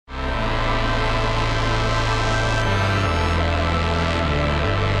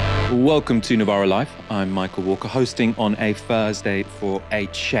Welcome to Novara Live. I'm Michael Walker, hosting on a Thursday for a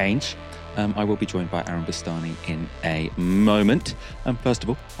change. I will be joined by Bastani in a moment. First of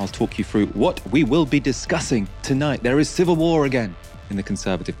all, I'll talk you through what we will be discussing tonight. There is civil war again in the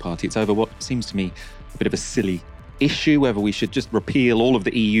Conservative Party. It's over what seems to me a bit of a silly issue, whether we should just repeal all of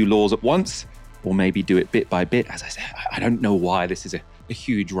the EU laws at once or maybe do it bit by bit. As I said, I don't know why this is a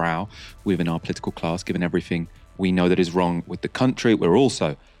huge row within our political class, given everything we know that is wrong with the country. We're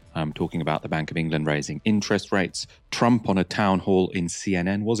also talking about the Bank of England raising interest rates, Trump on a town hall in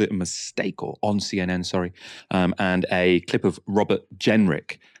CNN, was it a mistake, or on CNN, sorry, and a clip of Robert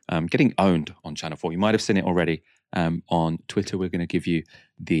Jenrick getting owned on Channel 4. You might have seen it already on Twitter. We're going to give you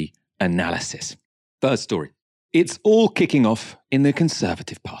the analysis. First story. It's all kicking off in the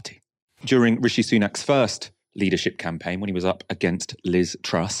Conservative Party. During Rishi Sunak's first leadership campaign, when he was up against Liz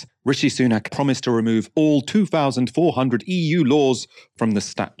Truss, Rishi Sunak promised to remove all 2,400 EU laws from the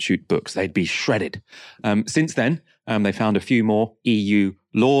statute books. They'd be shredded. Since then, they found a few more EU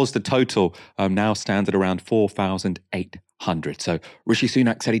laws. The total now stands at around 4,800. So Rishi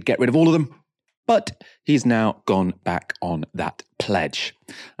Sunak said he'd get rid of all of them, but he's now gone back on that pledge.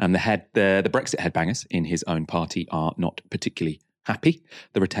 The Brexit Headbangers in his own party are not particularly happy.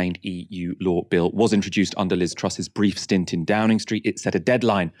 The retained EU law bill was introduced under Liz Truss's brief stint in Downing Street. It set a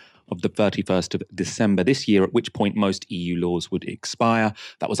deadline of the 31st of December this year, at which point most EU laws would expire.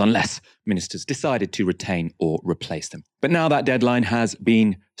 That was unless ministers decided to retain or replace them. But now that deadline has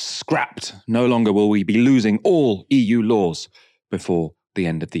been scrapped. No longer will we be losing all EU laws before the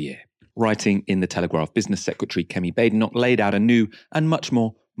end of the year. Writing in the Telegraph, Business Secretary Kemi Badenoch laid out a new and much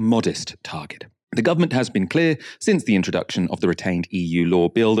more modest target. The government has been clear since the introduction of the retained EU law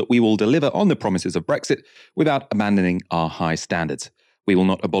bill that we will deliver on the promises of Brexit without abandoning our high standards. We will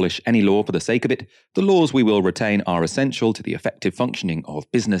not abolish any law for the sake of it. The laws we will retain are essential to the effective functioning of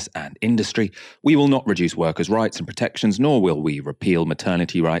business and industry. We will not reduce workers' rights and protections, nor will we repeal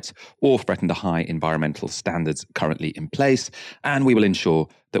maternity rights or threaten the high environmental standards currently in place. And we will ensure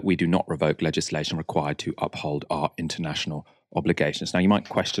that we do not revoke legislation required to uphold our international obligations. Now, you might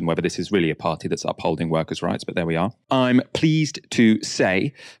question whether this is really a party that's upholding workers' rights, but there we are. I'm pleased to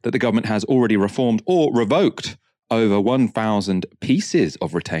say that the government has already reformed or revoked over 1,000 pieces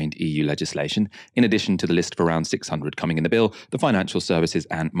of retained EU legislation, in addition to the list of around 600 coming in the bill, the Financial Services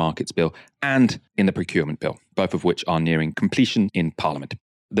and Markets Bill, and in the Procurement Bill, both of which are nearing completion in Parliament.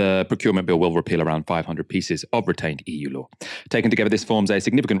 The Procurement Bill will repeal around 500 pieces of retained EU law. Taken together, this forms a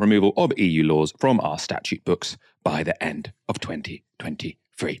significant removal of EU laws from our statute books by the end of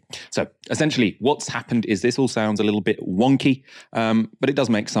 2023. So essentially, what's happened is this all sounds a little bit wonky, but it does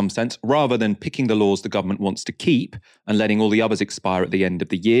make some sense. Rather than picking the laws the government wants to keep and letting all the others expire at the end of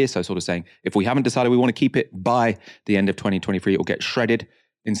the year, so sort of saying, if we haven't decided we want to keep it by the end of 2023, it will get shredded.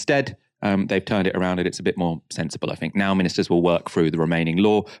 Instead, they've turned it around and it's a bit more sensible, I think. Now ministers will work through the remaining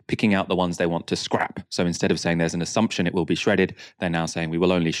law, picking out the ones they want to scrap. So instead of saying there's an assumption it will be shredded, they're now saying we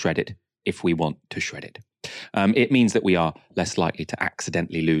will only shred it if we want to shred it. It means that we are less likely to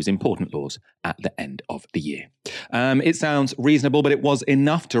accidentally lose important laws at the end of the year. It sounds reasonable, but it was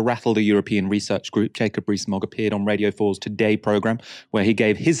enough to rattle the European research group. Jacob Rees-Mogg appeared on Radio 4's Today programme, where he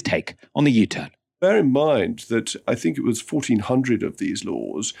gave his take on the U-turn. Bear in mind that I think it was 1,400 of these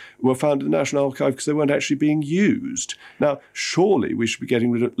laws were found in the National Archive because they weren't actually being used. Now, surely we should be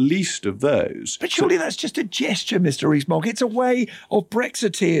getting rid at least of those. But surely that's just a gesture, Mr. Rees-Mogg. It's a way of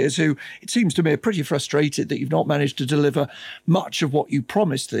Brexiteers who, it seems to me, are pretty frustrated that you've not managed to deliver much of what you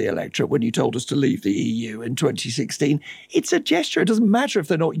promised to the electorate when you told us to leave the EU in 2016. It's a gesture. It doesn't matter if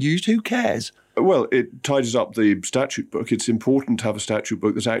they're not used. Who cares? Well, it tidies up the statute book. It's important to have a statute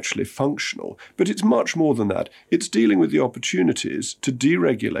book that's actually functional. But it's much more than that. It's dealing with the opportunities to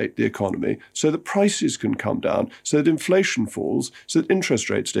deregulate the economy so that prices can come down, so that inflation falls, so that interest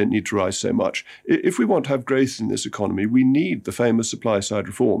rates don't need to rise so much. If we want to have growth in this economy, we need the famous supply-side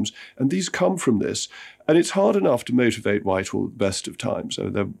reforms, and these come from this. And it's hard enough to motivate Whitehall at the best of times. So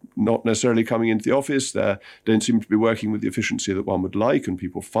they're not necessarily coming into the office. They don't seem to be working with the efficiency that one would like, and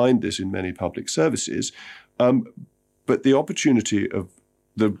people find this in many public services. But the opportunity of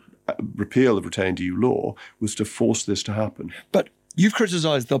the repeal of retained EU law was to force this to happen. But you've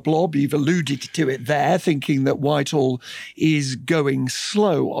criticised the blob. You've alluded to it there, thinking that Whitehall is going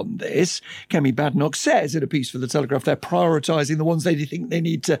slow on this. Kemi Badenoch says in a piece for The Telegraph they're prioritising the ones they think they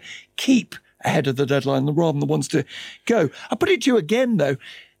need to keep ahead of the deadline rather than the ones to go. I put it to you again, though.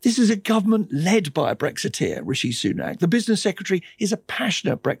 This is a government led by a Brexiteer, Rishi Sunak. The business secretary is a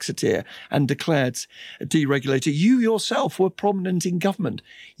passionate Brexiteer and declared deregulator. You yourself were prominent in government.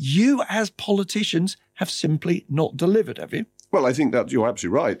 You, as politicians, have simply not delivered, have you? Well, I think that you're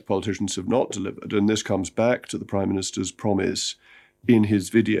absolutely right. The politicians have not delivered. And this comes back to the Prime Minister's promise in his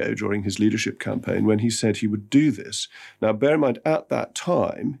video during his leadership campaign when he said he would do this. Now, bear in mind, at that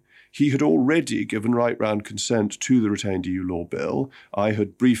time, he had already given right round consent to the retained EU law bill. I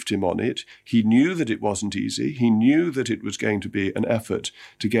had briefed him on it. He knew that it wasn't easy. He knew that it was going to be an effort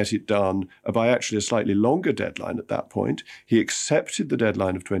to get it done by actually a slightly longer deadline at that point. He accepted the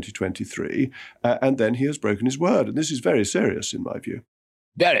deadline of 2023, and then he has broken his word. And this is very serious in my view.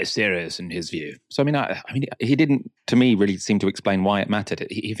 Very serious in his view. So, I mean, he didn't, to me, really seem to explain why it mattered.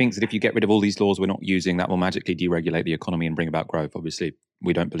 He thinks that if you get rid of all these laws we're not using, that will magically deregulate the economy and bring about growth. Obviously,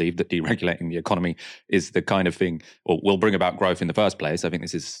 we don't believe that deregulating the economy is the kind of thing, or will bring about growth in the first place. I think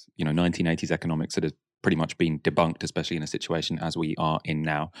this is, 1980s economics that has pretty much been debunked, especially in a situation as we are in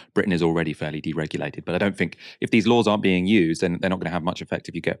now. Britain is already fairly deregulated, but I don't think if these laws aren't being used, then they're not going to have much effect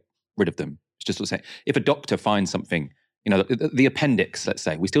if you get rid of them. It's just to say, if a doctor finds something, the appendix, let's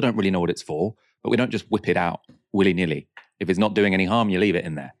say, we still don't really know what it's for, but we don't just whip it out willy-nilly. If it's not doing any harm, you leave it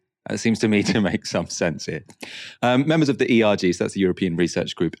in there. That seems to me to make some sense here. Members of the ERG, so that's the European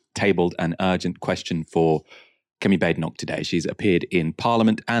Research Group, tabled an urgent question for Kemi Badenoch today. She's appeared in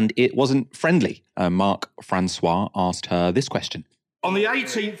Parliament and it wasn't friendly. Marc Francois asked her this question. On the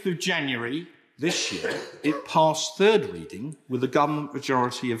 18th of January this year, it passed third reading with a government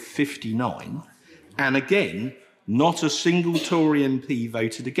majority of 59, and again, not a single Tory MP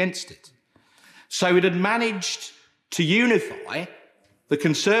voted against it. So it had managed to unify the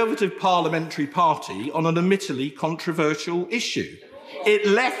Conservative Parliamentary Party on an admittedly controversial issue. It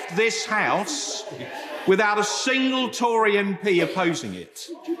left this House without a single Tory MP opposing it.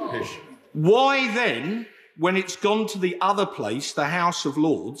 Why then, when it's gone to the other place, the House of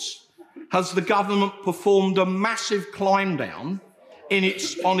Lords, has the government performed a massive climb down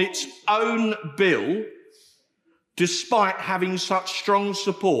on its own bill, despite having such strong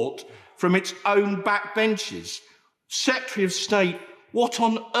support from its own backbenches? Secretary of State, what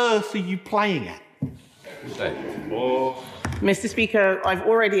on earth are you playing at? Mr. Speaker, I've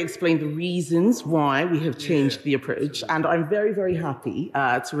already explained the reasons why we have changed the approach, and I'm very, very happy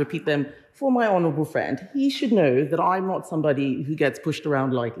to repeat them for my honourable friend. He should know that I'm not somebody who gets pushed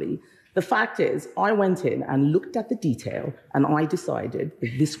around lightly. The fact is, I went in and looked at the detail, and I decided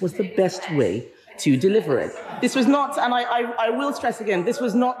that this was the best way to deliver it. This was not, and I will stress again, this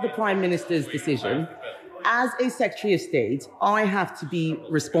was not the Prime Minister's decision. As a Secretary of State, I have to be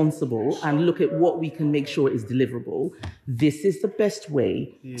responsible and look at what we can make sure is deliverable. This is the best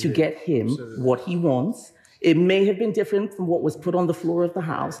way to get him what he wants. It may have been different from what was put on the floor of the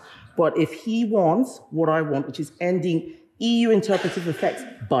House, but if he wants what I want, which is ending EU interpretive effects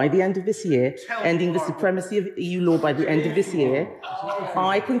by the end of this year, ending the supremacy of EU law by the end of this year,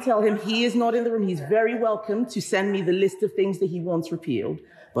 I can tell him he is not in the room. He's very welcome to send me the list of things that he wants repealed,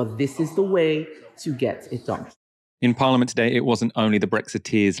 but this is the way to get it done. In Parliament today, it wasn't only the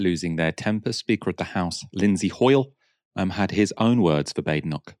Brexiteers losing their temper. Speaker of the House, Lindsay Hoyle, had his own words for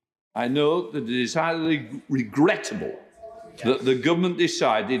Badenoch. I know that it is highly regrettable that the government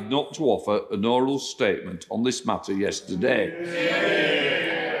decided not to offer an oral statement on this matter yesterday,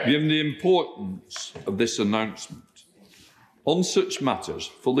 given the importance of this announcement. On such matters,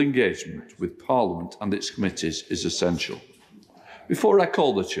 full engagement with Parliament and its committees is essential. Before I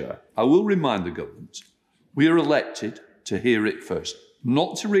call the chair, I will remind the government we are elected to hear it first,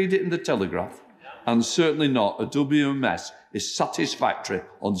 not to read it in the Telegraph, and certainly not a WMS is satisfactory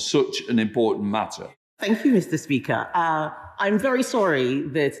on such an important matter. Thank you, Mr. Speaker. I'm very sorry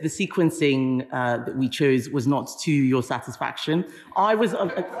that the sequencing that we chose was not to your satisfaction. I was... Order.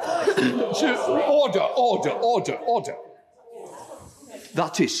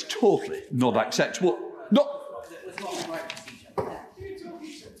 That is totally not acceptable. No.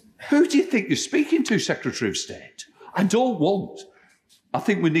 Who do you think you're speaking to, Secretary of State? I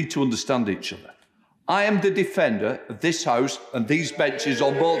think we need to understand each other. I am the defender of this House and these benches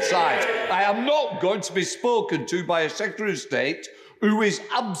on both sides. I am not going to be spoken to by a Secretary of State who is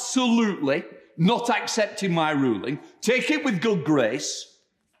absolutely not accepting my ruling. Take it with good grace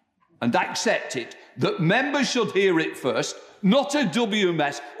and accept it that members should hear it first, not a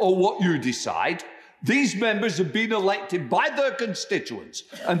WMS or what you decide. These members have been elected by their constituents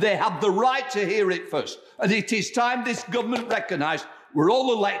and they have the right to hear it first. And it is time this government recognised we're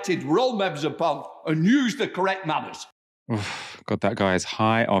all elected, we're all members of Parliament, and use the correct manners. God, that guy is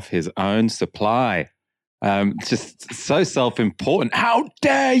high off his own supply. Just so self-important. How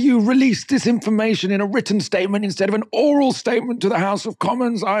dare you release this information in a written statement instead of an oral statement to the House of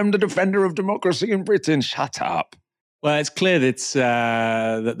Commons? I'm the defender of democracy in Britain. Shut up. Well, it's clear that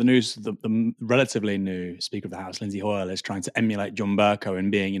the relatively new Speaker of the House, Lindsay Hoyle, is trying to emulate John Bercow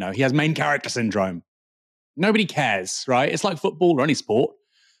in being, he has main character syndrome. Nobody cares, right? It's like football or any sport.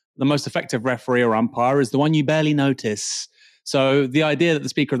 The most effective referee or umpire is the one you barely notice. So the idea that the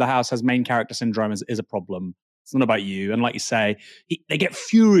Speaker of the House has main character syndrome is a problem. It's not about you. And like you say, they get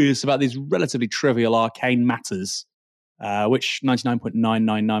furious about these relatively trivial, arcane matters, which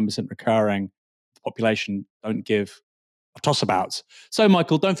 99.999% recurring the population don't give a toss about. So,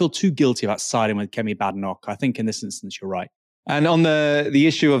 Michael, don't feel too guilty about siding with Kemi Badenoch. I think in this instance, you're right. And on the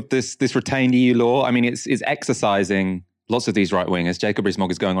issue of this retained EU law, I mean, it's exercising lots of these right-wingers. Jacob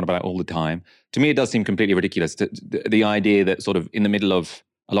Rees-Mogg is going on about it all the time. To me, it does seem completely ridiculous. The idea that sort of in the middle of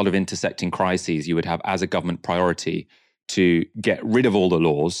a lot of intersecting crises, you would have as a government priority to get rid of all the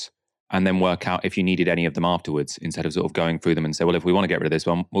laws and then work out if you needed any of them afterwards, instead of sort of going through them and say, well, if we want to get rid of this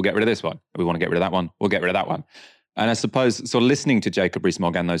one, we'll get rid of this one. If we want to get rid of that one, we'll get rid of that one. And I suppose, sort of listening to Jacob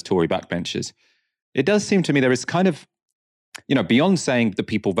Rees-Mogg and those Tory backbenchers, it does seem to me there is kind of, beyond saying the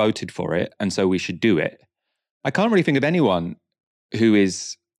people voted for it and so we should do it, I can't really think of anyone who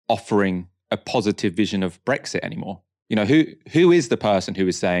is offering a positive vision of Brexit anymore. Who is the person who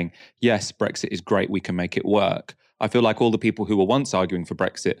is saying, yes, Brexit is great, we can make it work? I feel like all the people who were once arguing for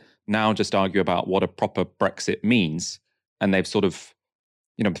Brexit now just argue about what a proper Brexit means. And they've sort of,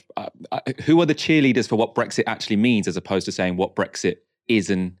 who are the cheerleaders for what Brexit actually means, as opposed to saying what Brexit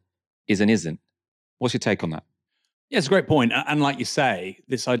is and isn't? What's your take on that? Yeah, it's a great point. And like you say,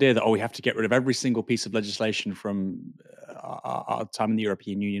 this idea that, we have to get rid of every single piece of legislation from our time in the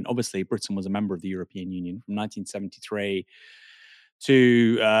European Union. Obviously, Britain was a member of the European Union from 1973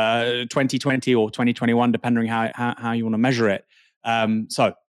 to 2020 or 2021, depending how you want to measure it.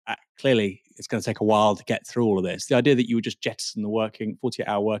 So clearly, it's going to take a while to get through all of this. The idea that you would just jettison the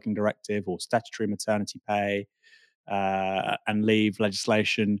 48-hour working directive or statutory maternity pay and leave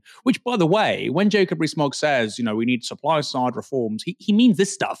legislation, which, by the way, when Jacob Rees-Mogg says, we need supply-side reforms, he means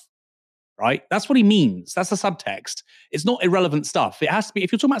this stuff, right? That's what he means. That's the subtext. It's not irrelevant stuff. It has to be,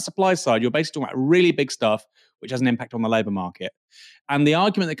 if you're talking about supply side, you're basically talking about really big stuff, which has an impact on the labour market. And the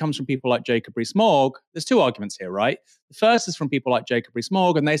argument that comes from people like Jacob Rees-Mogg, there's two arguments here, right? The first is from people like Jacob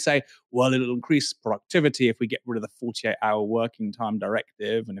Rees-Mogg, and they say, well, it'll increase productivity if we get rid of the 48-hour working time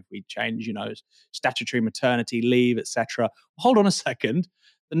directive and if we change, statutory maternity leave, etc. Hold on a second.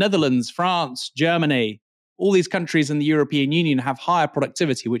 The Netherlands, France, Germany, all these countries in the European Union have higher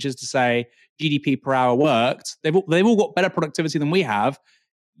productivity, which is to say GDP per hour worked. They've all got better productivity than we have,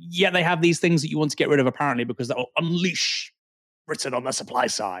 yet they have these things that you want to get rid of, apparently, because that will unleash Britain on the supply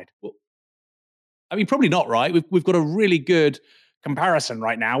side. Well, I mean, probably not, right? We've got a really good comparison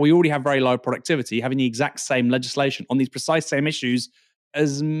right now. We already have very low productivity, having the exact same legislation on these precise same issues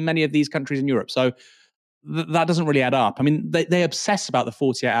as many of these countries in Europe. So that doesn't really add up. I mean, they obsess about the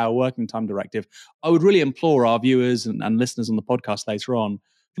 48-hour working time directive. I would really implore our viewers and listeners on the podcast later on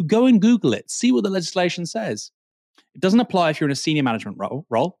to go and Google it, see what the legislation says. It doesn't apply if you're in a senior management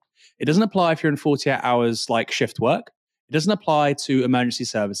role. It doesn't apply if you're in 48 hours like shift work. It doesn't apply to emergency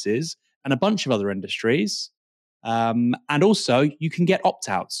services and a bunch of other industries. And also, you can get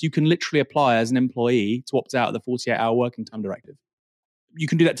opt-outs. You can literally apply as an employee to opt out of the 48-hour working time directive. You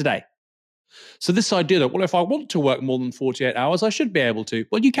can do that today. So this idea that, well, if I want to work more than 48 hours, I should be able to.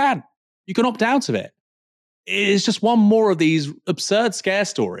 Well, you can. You can opt out of it. It's just one more of these absurd scare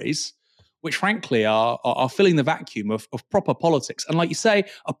stories, which frankly are filling the vacuum of proper politics. And like you say,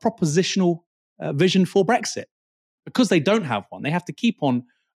 a propositional vision for Brexit. Because they don't have one, they have to keep on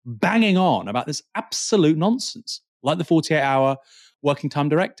banging on about this absolute nonsense, like the 48-hour working time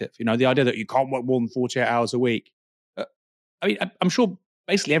directive. The idea that you can't work more than 48 hours a week. I mean, I'm sure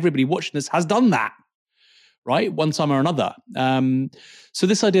basically everybody watching this has done that, right? One time or another. So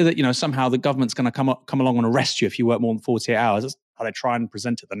this idea that, somehow the government's going to come along and arrest you if you work more than 48 hours, that's how they try and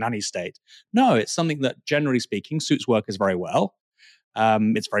present it, the nanny state. No, it's something that, generally speaking, suits workers very well.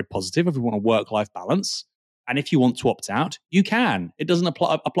 It's very positive if we want a work-life balance. And if you want to opt out, you can. It doesn't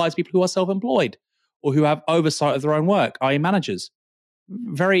apply to people who are self-employed or who have oversight of their own work, i.e. managers.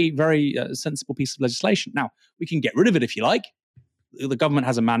 Very, very sensible piece of legislation. Now, we can get rid of it if you like. The government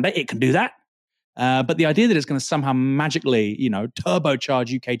has a mandate. It can do that. But the idea that it's going to somehow magically,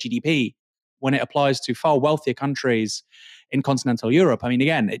 turbocharge UK GDP when it applies to far wealthier countries in continental Europe, I mean,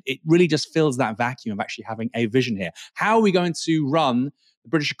 again, it really just fills that vacuum of actually having a vision here. How are we going to run the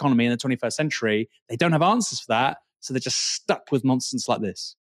British economy in the 21st century? They don't have answers for that, so they're just stuck with nonsense like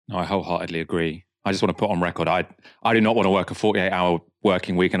this. No, I wholeheartedly agree. I just want to put on record, I do not want to work a 48-hour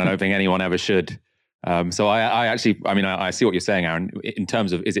working week, and I don't think anyone ever should. So I see what you're saying, Aaron, in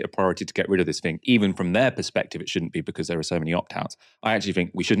terms of, is it a priority to get rid of this thing? Even from their perspective, it shouldn't be, because there are so many opt-outs. I actually think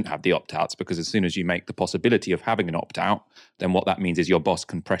we shouldn't have the opt-outs, because as soon as you make the possibility of having an opt-out, then what that means is your boss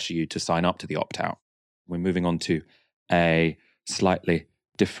can pressure you to sign up to the opt-out. We're moving on to a slightly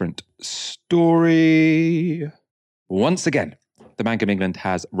different story. Once again, the Bank of England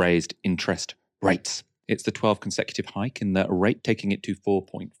has raised interest rates. It's the 12th consecutive hike in the rate, taking it to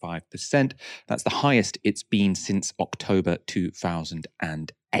 4.5%. That's the highest it's been since October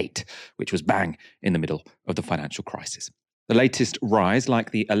 2008, which was bang in the middle of the financial crisis. The latest rise,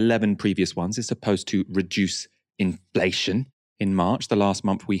 like the 11 previous ones, is supposed to reduce inflation. In March, the last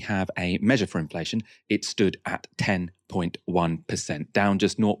month we have a measure for inflation, it stood at 10.1%, down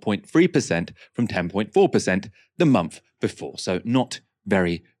just 0.3% from 10.4% the month before. So not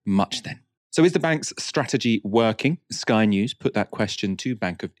very much then. So is the bank's strategy working? Sky News put that question to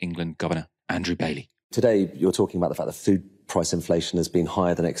Bank of England Governor Andrew Bailey. Today, you're talking about the fact that food price inflation has been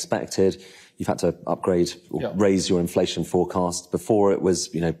higher than expected. You've had to upgrade or raise your inflation forecast. Before it was,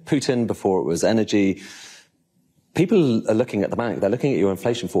 Putin, before it was energy. People are looking at the bank, they're looking at your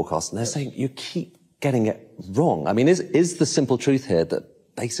inflation forecast, and they're saying you keep getting it wrong. I mean, is the simple truth here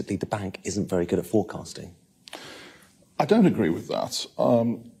that basically the bank isn't very good at forecasting? I don't agree with that.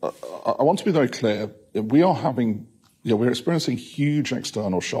 I want to be very clear. We are having, we're experiencing huge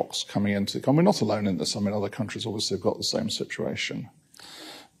external shocks coming into, and we're not alone in this. I mean, other countries obviously have got the same situation.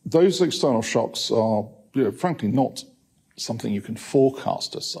 Those external shocks are, frankly, not something you can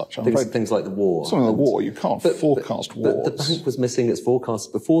forecast as such. Things like the war. Something like the war, you can't forecast wars. But the bank was missing its forecasts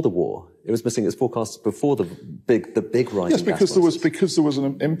before the war. It was missing its forecasts before the big rise. Yes, because there was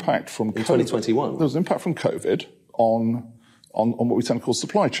an impact from in 2021. There was an impact from COVID on what we tend to call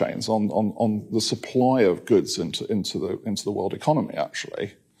supply chains, on the supply of goods into the world economy,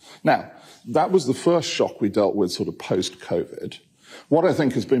 actually. Now, that was the first shock we dealt with sort of post-COVID. What I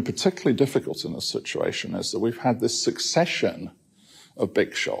think has been particularly difficult in this situation is that we've had this succession of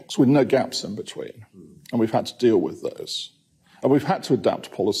big shocks with no gaps in between, and we've had to deal with those. And we've had to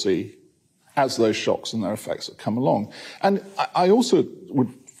adapt policy as those shocks and their effects have come along. And I also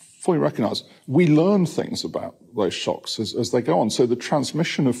would fully recognise we learn things about those shocks as they go on. So the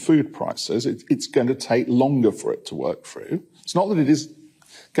transmission of food prices, it's going to take longer for it to work through. It's not that it is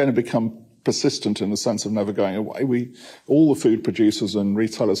going to become persistent in the sense of never going away. All the food producers and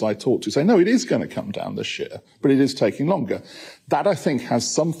retailers I talk to say, no, it is going to come down this year, but it is taking longer. That, I think,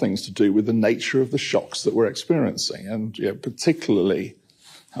 has some things to do with the nature of the shocks that we're experiencing, and particularly,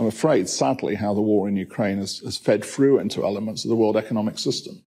 I'm afraid, sadly, how the war in Ukraine has fed through into elements of the world economic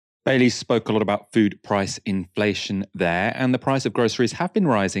system. Bailey spoke a lot about food price inflation there, and the price of groceries have been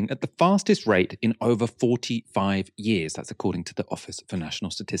rising at the fastest rate in over 45 years. That's according to the Office for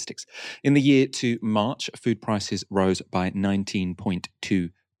National Statistics. In the year to March, food prices rose by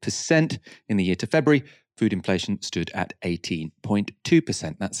 19.2%. In the year to February, food inflation stood at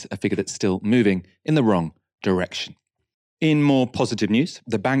 18.2%. That's a figure that's still moving in the wrong direction. In more positive news,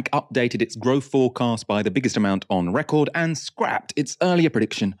 the bank updated its growth forecast by the biggest amount on record and scrapped its earlier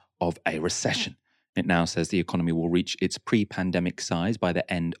prediction of a recession. It now says the economy will reach its pre-pandemic size by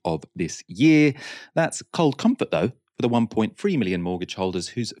the end of this year. That's cold comfort, though, for the 1.3 million mortgage holders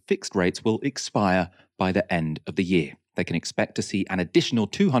whose fixed rates will expire by the end of the year. They can expect to see an additional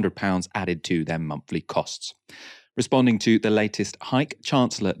 £200 added to their monthly costs. Responding to the latest hike,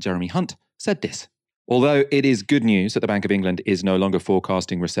 Chancellor Jeremy Hunt said this. Although it is good news that the Bank of England is no longer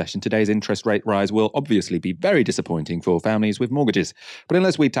forecasting recession, today's interest rate rise will obviously be very disappointing for families with mortgages. But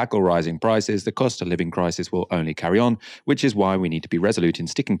unless we tackle rising prices, the cost of living crisis will only carry on, which is why we need to be resolute in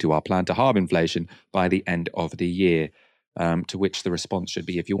sticking to our plan to halve inflation by the end of the year. To which the response should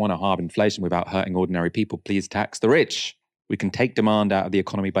be, if you want to halve inflation without hurting ordinary people, please tax the rich. We can take demand out of the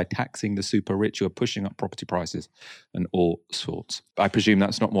economy by taxing the super rich who are pushing up property prices and all sorts. I presume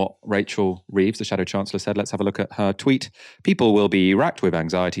that's not what Rachel Reeves, the Shadow Chancellor, said. Let's have a look at her tweet. People will be racked with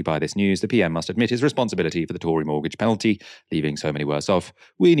anxiety by this news. The PM must admit his responsibility for the Tory mortgage penalty, leaving so many worse off.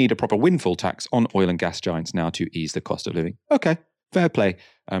 We need a proper windfall tax on oil and gas giants now to ease the cost of living. Okay, fair play.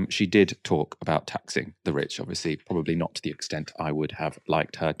 She did talk about taxing the rich, obviously, probably not to the extent I would have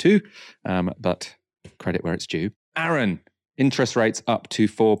liked her to, but credit where it's due. Aaron. Interest rates up to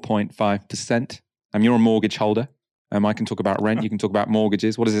 4.5%. You're a mortgage holder. I can talk about rent. You can talk about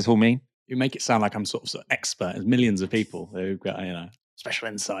mortgages. What does this all mean? You make it sound like I'm sort of expert. There's millions of people who've got special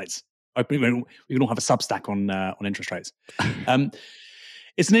insights. We can all have a Substack on interest rates.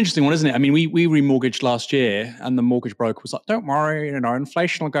 It's an interesting one, isn't it? I mean, we remortgaged last year, and the mortgage broker was like, "Don't worry,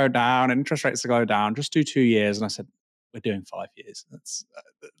 inflation will go down, interest rates will go down. Just do 2 years." And I said, "We're doing 5 years.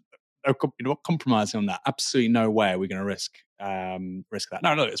 not compromising on that. Absolutely no way are we going to risk that.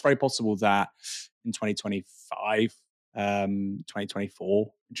 No, it's very possible that in 2025,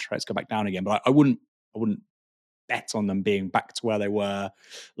 2024, interest rates go back down again. But I wouldn't bet on them being back to where they were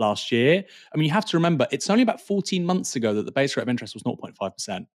last year. I mean, you have to remember, it's only about 14 months ago that the base rate of interest was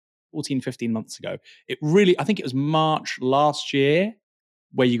 0.5%. 14, 15 months ago. It really, I think it was March last year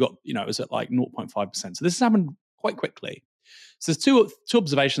where you got, it was at like 0.5%. So this has happened quite quickly. So there's two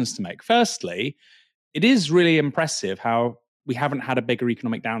observations to make. Firstly, it is really impressive how we haven't had a bigger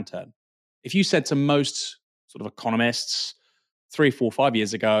economic downturn. If you said to most sort of economists 3, 4, 5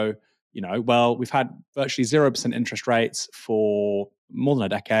 years ago, well, we've had virtually 0% interest rates for more than a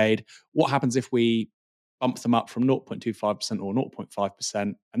decade. What happens if we bump them up from 0.25% or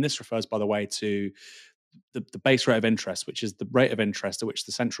 0.5%? And this refers, by the way, to the base rate of interest, which is the rate of interest at which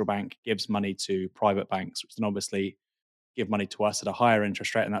the central bank gives money to private banks, which then obviously give money to us at a higher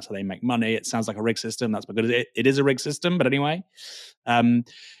interest rate, and that's how they make money. It sounds like a rigged system. That's because it is a rigged system. But anyway,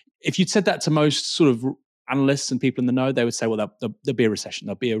 if you'd said that to most sort of analysts and people in the know, they would say, well, there'll be a recession.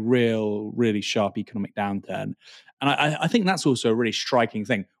 There'll be a really sharp economic downturn. And I think that's also a really striking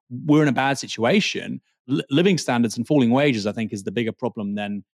thing. We're in a bad situation. Living standards and falling wages, I think, is the bigger problem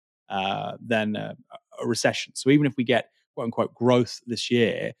than a recession. So even if we get, quote unquote, growth this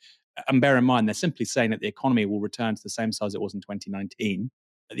year, and bear in mind, they're simply saying that the economy will return to the same size it was in 2019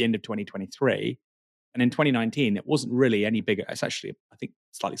 at the end of 2023. And in 2019, it wasn't really any bigger. It's actually, I think,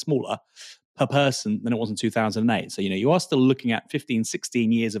 slightly smaller per person than it was in 2008. So, you are still looking at 15,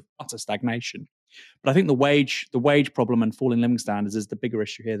 16 years of utter stagnation. But I think the wage problem and falling living standards is the bigger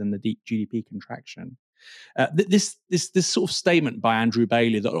issue here than the GDP contraction. This sort of statement by Andrew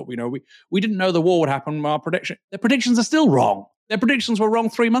Bailey that we didn't know the war would happen. Our predictions are still wrong. Their predictions were wrong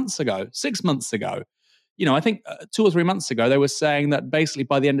 3 months ago, 6 months ago. I think 2 or 3 months ago they were saying that basically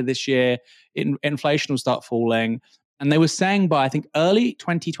by the end of this year inflation will start falling, and they were saying by I think early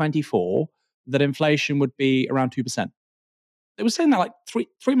 2024 that inflation would be around 2%. They were saying that like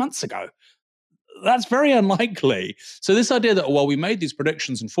three months ago. That's very unlikely. So this idea that, we made these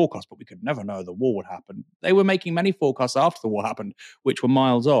predictions and forecasts, but we could never know the war would happen. They were making many forecasts after the war happened, which were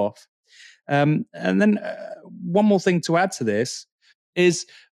miles off. And then one more thing to add to this is,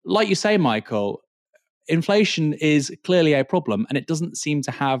 like you say, Michael, inflation is clearly a problem, and it doesn't seem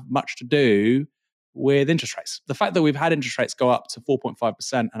to have much to do with interest rates. The fact that we've had interest rates go up to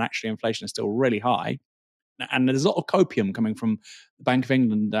 4.5% and actually inflation is still really high, and there's a lot of copium coming from the Bank of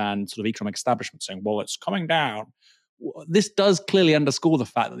England and sort of economic establishment saying, well, it's coming down. This does clearly underscore the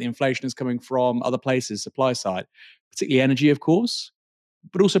fact that the inflation is coming from other places, supply side, particularly energy, of course,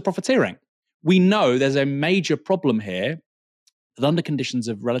 but also profiteering. We know there's a major problem here that under conditions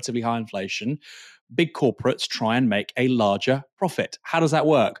of relatively high inflation, big corporates try and make a larger profit. How does that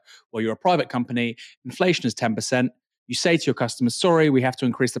work? Well, you're a private company, inflation is 10%. You say to your customers, sorry, we have to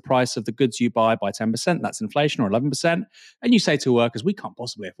increase the price of the goods you buy by 10%. That's inflation, or 11%. And you say to workers, we can't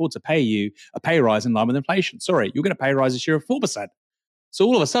possibly afford to pay you a pay rise in line with inflation. Sorry, you're going to pay a rise this year of 4%. So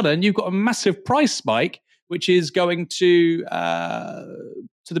all of a sudden, you've got a massive price spike, which is going to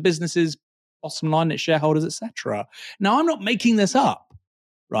the business's bottom line, its shareholders, etc. Now, I'm not making this up,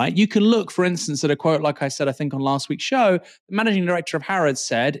 right? You can look, for instance, at a quote, like I said, I think on last week's show, the managing director of Harrods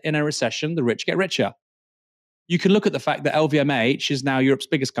said, in a recession, the rich get richer. You can look at the fact that LVMH is now Europe's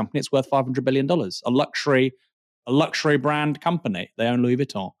biggest company. It's worth $500 billion, a luxury brand company. They own Louis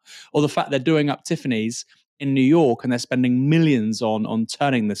Vuitton. Or the fact they're doing up Tiffany's in New York and they're spending millions on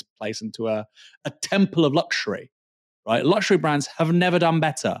turning this place into a temple of luxury, right? Luxury brands have never done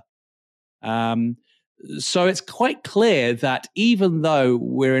better. So it's quite clear that even though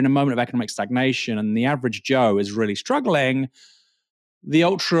we're in a moment of economic stagnation and the average Joe is really struggling, the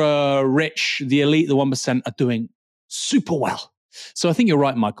ultra rich, the elite, the 1% are doing super well. So I think you're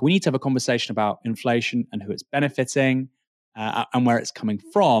right, Michael. We need to have a conversation about inflation and who it's benefiting and where it's coming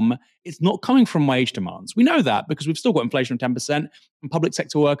from. It's not coming from wage demands. We know that because we've still got inflation of 10% and public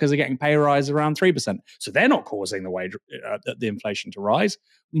sector workers are getting pay rise around 3%. So they're not causing the inflation to rise.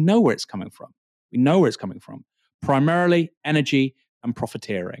 We know where it's coming from. Primarily energy and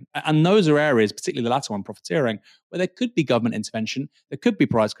profiteering. And those are areas, particularly the latter one, profiteering, where there could be government intervention, there could be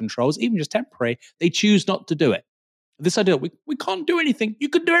price controls, even just temporary. They choose not to do it. This idea, we can't do anything. You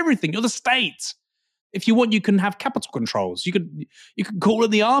can do everything. You're the state. If you want, you can have capital controls. You can call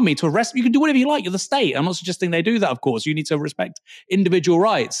in the army to arrest. You can do whatever you like. You're the state. I'm not suggesting they do that, of course. You need to respect individual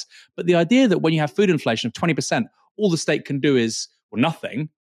rights. But the idea that when you have food inflation of 20%, all the state can do is, nothing.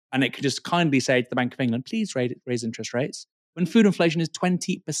 And it can just kindly say to the Bank of England, please raise interest rates. When food inflation is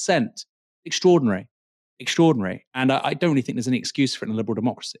 20%. Extraordinary. And I don't really think there's any excuse for it in a liberal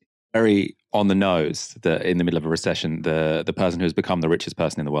democracy. very on the nose that in the middle of a recession, the person who has become the richest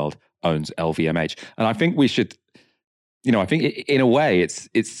person in the world owns LVMH. And I think we should, I think in a way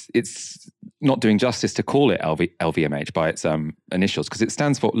it's not doing justice to call it LVMH by its initials, because it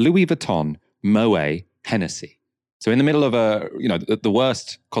stands for Louis Vuitton Moet Hennessy. So in the middle of the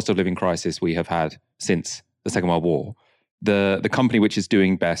worst cost of living crisis we have had since the Second World War, the company which is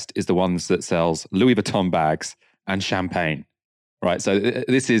doing best is the ones that sells Louis Vuitton bags and champagne, right? So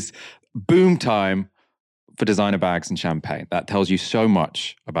this is boom time for designer bags and champagne. That tells you so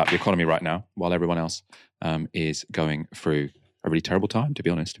much about the economy right now, while everyone else is going through a really terrible time, to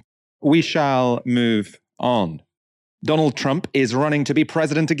be honest. We shall move on. Donald Trump is running to be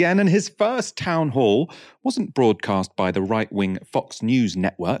president again, and his first town hall wasn't broadcast by the right-wing Fox News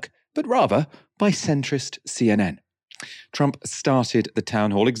network, but rather by centrist CNN. Trump started the town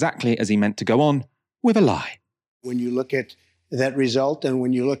hall exactly as he meant to go on, with a lie. When you look at that result and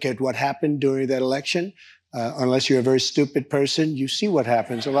when you look at what happened during that election, unless you're a very stupid person, you see what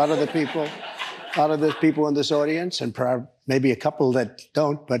happens. A lot of the people in this audience, and maybe a couple that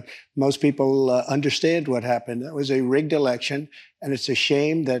don't, but most people understand what happened. That was a rigged election, and it's a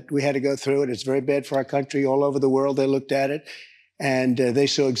shame that we had to go through it. It's very bad for our country. All over the world, they looked at it, and they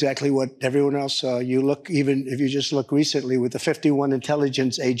saw exactly what everyone else saw. Even if you just look recently with the 51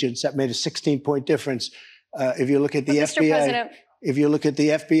 intelligence agents, that made a 16-point difference. If you look at the FBI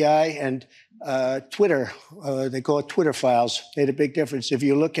and Twitter, they call it Twitter files, made a big difference. If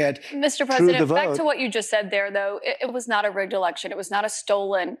you look at Mr. President, back to what you just said there, though, it was not a rigged election. It was not a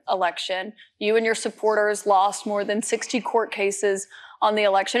stolen election. You and your supporters lost more than 60 court cases on the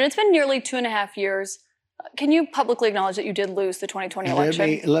election. It's been nearly 2.5 years. Can you publicly acknowledge that you did lose the 2020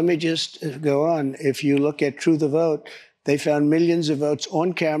 election? Let me just go on. If you look at True the Vote, they found millions of votes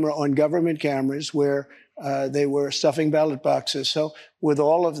on camera, on government cameras, where they were stuffing ballot boxes. So with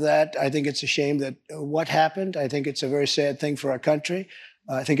all of that, I think it's a shame that what happened. I think it's a very sad thing for our country.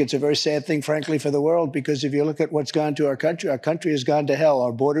 I think it's a very sad thing, frankly, for the world, because if you look at what's gone to our country has gone to hell.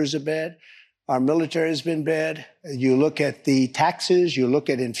 Our borders are bad. Our military has been bad. You look at the taxes, you look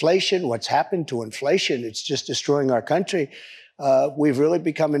at inflation, what's happened to inflation. It's just destroying our country. We've really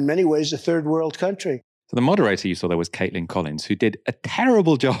become, in many ways, a third world country. So the moderator you saw there was Caitlin Collins, who did a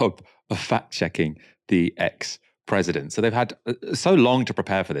terrible job of fact-checking the ex-president. So they've had so long to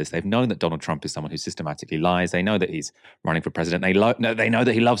prepare for this. They've known that Donald Trump is someone who systematically lies. They know that he's running for president. They know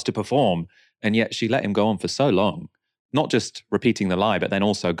that he loves to perform. And yet she let him go on for so long, not just repeating the lie, but then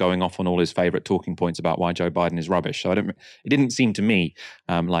also going off on all his favorite talking points about why Joe Biden is rubbish. So it didn't seem to me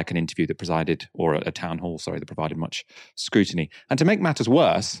like an interview that presided, or a town hall, that provided much scrutiny. And to make matters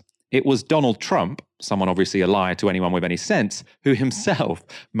worse, it was Donald Trump, someone obviously a liar to anyone with any sense, who himself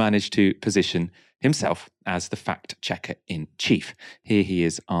managed to position himself as the fact-checker-in-chief. Here he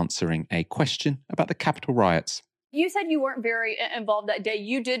is answering a question about the Capitol riots. You said you weren't very involved that day.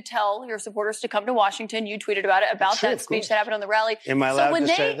 You did tell your supporters to come to Washington. You tweeted about it, about that speech that happened on the rally. Am I allowed to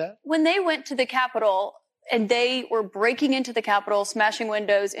say that? When they went to the Capitol and they were breaking into the Capitol, smashing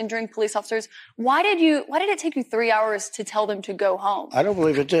windows, injuring police officers, why did it take you 3 hours to tell them to go home? I don't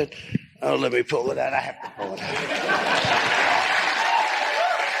believe it did. Oh, let me pull it out. I have to pull it out.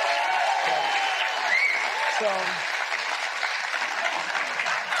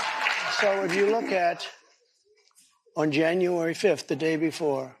 So if you look at, on January 5th, the day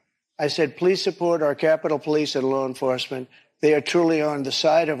before, I said, please support our Capitol Police and law enforcement. They are truly on the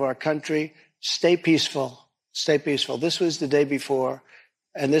side of our country. Stay peaceful. Stay peaceful. This was the day before,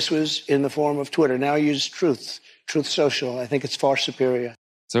 and this was in the form of Twitter. Now use Truth Social. I think it's far superior.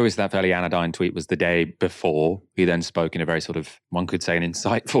 So is that fairly anodyne tweet was the day before. He then spoke in a very sort of, one could say, an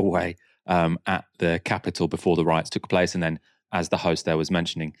insightful way at the Capitol before the riots took place. And then, as the host there was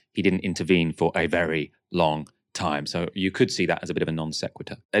mentioning, he didn't intervene for a very long time. So you could see that as a bit of a non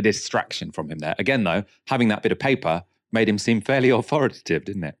sequitur, a distraction from him there. Again, though, having that bit of paper made him seem fairly authoritative,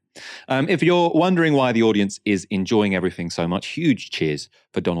 didn't it? If you're wondering why the audience is enjoying everything so much, huge cheers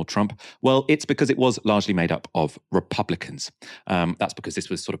for Donald Trump. Well, it's because it was largely made up of Republicans. That's because this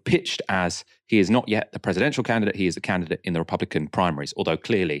was sort of pitched as he is not yet the presidential candidate, he is a candidate in the Republican primaries, although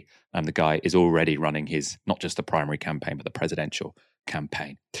clearly the guy is already running his, not just the primary campaign, but the presidential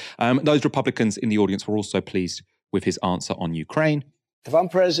campaign. Those Republicans in the audience were also pleased with his answer on Ukraine. If I'm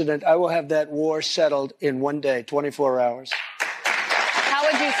president, I will have that war settled in one day, 24 hours. How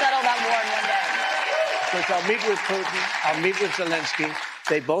would you settle that war in one day? Because I'll meet with Putin, I'll meet with Zelensky.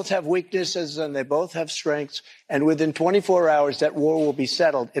 They both have weaknesses and they both have strengths. And within 24 hours, that war will be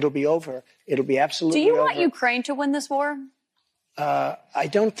settled. It'll be over. It'll be absolutely over. Do you want Ukraine to win this war? I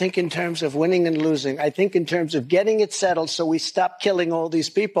don't think in terms of winning and losing. I think in terms of getting it settled so we stop killing all these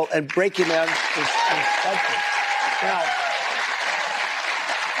people and breaking down this country. Now,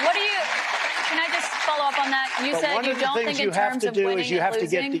 can I just follow up on that? You said you don't think in terms of winning and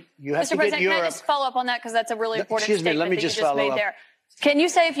losing. Mr. President, can I just follow up on that because that's a really important statement let me that just you just follow made up. there. Can you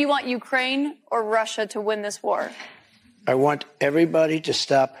say if you want Ukraine or Russia to win this war? I want everybody to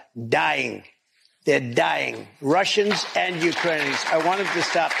stop dying. They're dying. Russians and Ukrainians. I want them to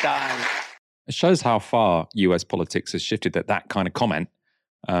stop dying. It shows how far US politics has shifted that kind of comment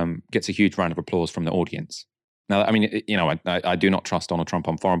gets a huge round of applause from the audience. Now, I mean, I do not trust Donald Trump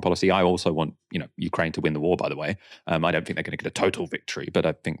on foreign policy. I also want, Ukraine to win the war, by the way. I don't think they're going to get a total victory, but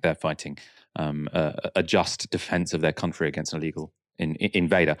I think they're fighting a just defense of their country against an illegal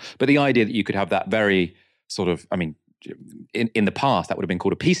invader. But the idea that you could have that very sort of, in the past, that would have been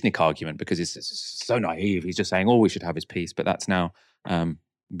called a peacenik argument because it's so naive. He's just saying, we should have his peace. But that's now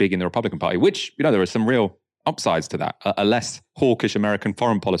big in the Republican Party, which, there are some real upsides to that. A less hawkish American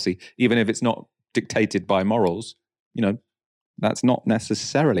foreign policy, even if it's not dictated by morals, that's not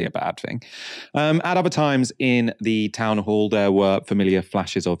necessarily a bad thing. At other times in the town hall, there were familiar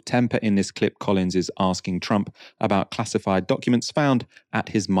flashes of temper. In this clip, Collins is asking Trump about classified documents found at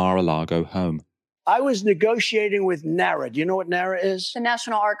his Mar-a-Lago home. I was negotiating with NARA. Do you know what NARA is? The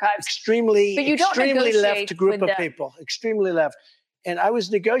National Archives. Extremely left group of them. People. Extremely left. And I was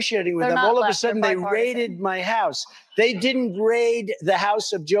negotiating with They're them. not All of a left, sudden, they're they bipartisan. raided my house. They didn't raid the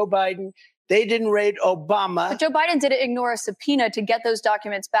house of Joe Biden. They didn't raid Obama. But Joe Biden didn't ignore a subpoena to get those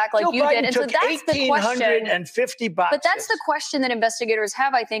documents back like Joe you Biden did. And so took that's the question. 1,850 boxes. But that's the question that investigators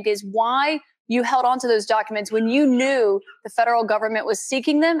have, I think, is why you held on to those documents when you knew the federal government was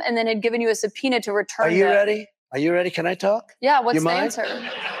seeking them and then had given you a subpoena to return them. Are you ready? Are you ready? Can I talk? Yeah, what's You the mind? answer?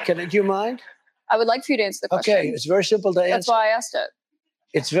 Do you mind? I would like for you to answer the question. Okay, it's very simple to answer. That's why I asked it.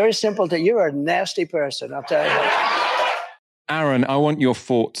 It's very simple to. You're a nasty person, I'll tell you. Aaron, I want your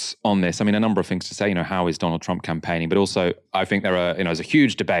thoughts on this. A number of things to say, how is Donald Trump campaigning? But also, I think there's a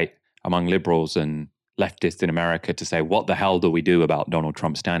huge debate among liberals and leftists in America to say, what the hell do we do about Donald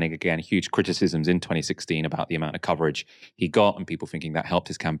Trump standing again? Huge criticisms in 2016 about the amount of coverage he got and people thinking that helped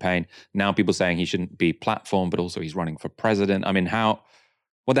his campaign. Now people saying he shouldn't be platformed, but also he's running for president.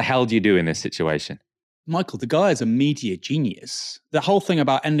 What the hell do you do in this situation? Michael, the guy is a media genius. The whole thing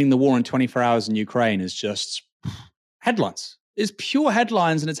about ending the war in 24 hours in Ukraine is just headlines. It's pure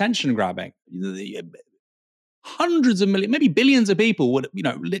headlines and attention grabbing. Hundreds of millions, maybe billions of people would,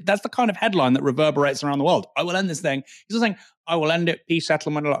 that's the kind of headline that reverberates around the world. I will end this thing. He's not saying, I will end it, peace,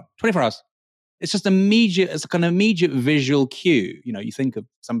 settlement, 24 hours. It's just immediate, it's like an immediate visual cue. You think of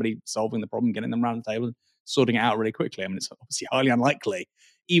somebody solving the problem, getting them around the table and sorting it out really quickly. It's obviously highly unlikely,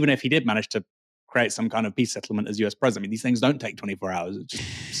 even if he did manage to create some kind of peace settlement as US president. These things don't take 24 hours. It's just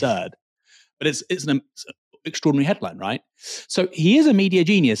absurd. But it's an extraordinary headline, right? So he is a media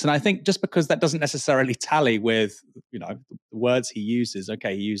genius. And I think just because that doesn't necessarily tally with, the words he uses,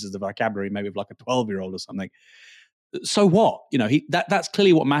 okay, he uses the vocabulary maybe of like a 12-year-old or something. So what? That's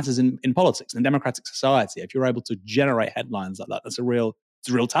clearly what matters in politics, in democratic society. If you're able to generate headlines like that, it's a real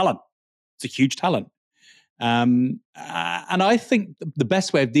talent. It's a huge talent. And I think the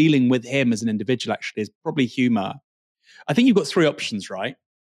best way of dealing with him as an individual actually is probably humor. I think you've got three options, right?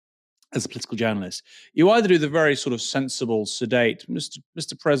 As a political journalist, you either do the very sort of sensible, sedate,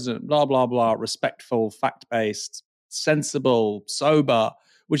 Mr. President, blah, blah, blah, respectful, fact-based, sensible, sober,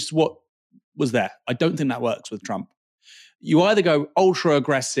 which is what was there. I don't think that works with Trump. You either go ultra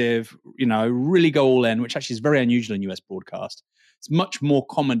aggressive, really go all in, which actually is very unusual in US broadcast. It's much more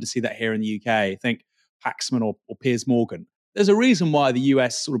common to see that here in the UK. Think Paxman or Piers Morgan. There's a reason why the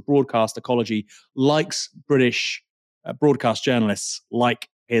US sort of broadcast ecology likes British broadcast journalists like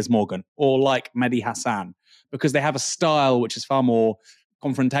Piers Morgan or like Mehdi Hassan, because they have a style which is far more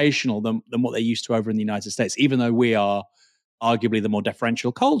confrontational than what they're used to over in the United States, even though we are arguably the more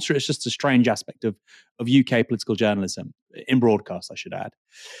deferential culture. It's just a strange aspect of UK political journalism, in broadcast, I should add.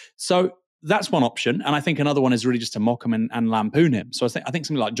 So that's one option. And I think another one is really just to mock him and lampoon him. So I think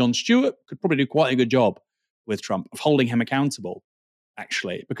somebody like Jon Stewart could probably do quite a good job with Trump of holding him accountable,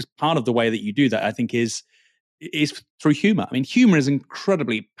 actually, because part of the way that you do that, I think, is through humor. Humor is an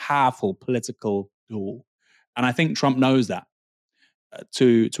incredibly powerful political tool. And I think Trump knows that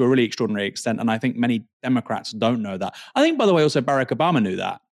to a really extraordinary extent. And I think many Democrats don't know that. I think, by the way, also Barack Obama knew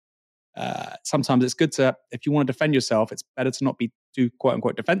that. Sometimes it's good to, if you want to defend yourself, it's better to not be too quote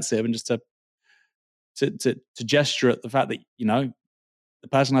unquote defensive and just to gesture at the fact that, the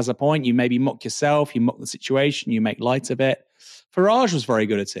person has a point. You maybe mock yourself, you mock the situation, you make light of it. Farage was very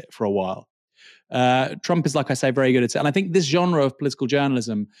good at it for a while. Trump is, like I say, very good at it. And I think this genre of political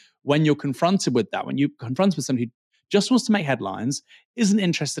journalism, when you're confronted with that, when you're confronted with somebody who just wants to make headlines, isn't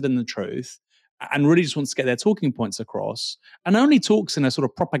interested in the truth, and really just wants to get their talking points across, and only talks in a sort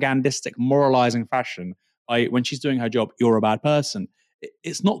of propagandistic, moralizing fashion, when she's doing her job, you're a bad person.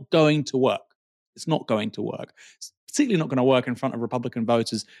 It's not going to work. It's not going to work. It's particularly not going to work in front of Republican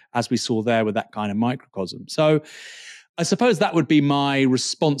voters, as we saw there with that kind of microcosm. So I suppose that would be my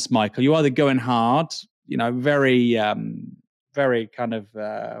response, Michael. You either go in hard, very kind of,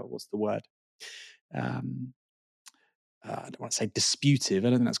 what's the word? I don't want to say disputive. I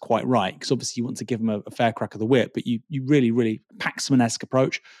don't think that's quite right, because obviously you want to give them a fair crack of the whip, but you really, really Paxman-esque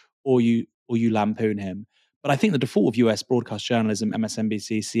approach, or you lampoon him. But I think the default of US broadcast journalism,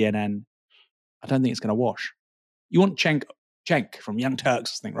 MSNBC, CNN, I don't think it's going to wash. You want Cenk from Young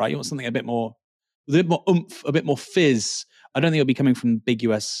Turks, I think, right? You want something a bit more oomph, a bit more fizz. I don't think it'll be coming from big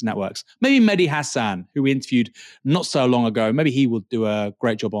US networks. Maybe Mehdi Hassan, who we interviewed not so long ago, maybe he will do a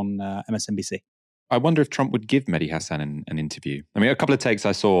great job on MSNBC. I wonder if Trump would give Mehdi Hassan an interview. I mean, a couple of takes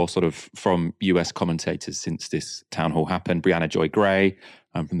I saw sort of from US commentators since this town hall happened. Brianna Joy Gray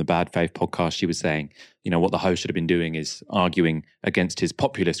from the Bad Faith podcast, she was saying, what the host should have been doing is arguing against his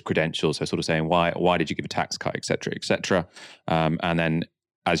populist credentials. So sort of saying, why did you give a tax cut, et cetera, et cetera. And then,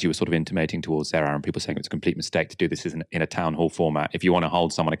 as you were sort of intimating towards there, Aaron, people saying it's a complete mistake to do this in a town hall format. If you want to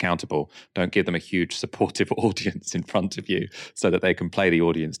hold someone accountable, don't give them a huge supportive audience in front of you so that they can play the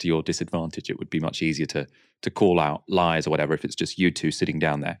audience to your disadvantage. It would be much easier to call out lies or whatever if it's just you two sitting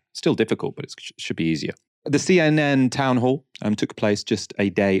down there. Still difficult, but it should be easier. The CNN town hall took place just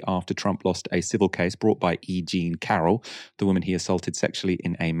a day after Trump lost a civil case brought by E. Jean Carroll, the woman he assaulted sexually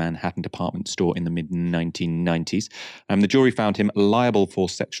in a Manhattan department store in the mid-1990s. The jury found him liable for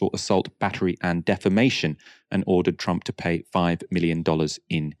sexual assault, battery, and defamation, and ordered Trump to pay $5 million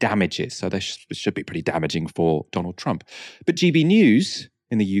in damages. So this should be pretty damaging for Donald Trump. But GB News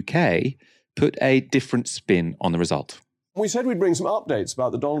in the UK put a different spin on the result. We said we'd bring some updates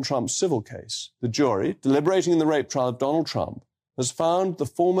about the Donald Trump civil case. The jury, deliberating in the rape trial of Donald Trump, has found the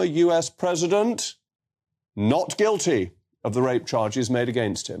former US president not guilty of the rape charges made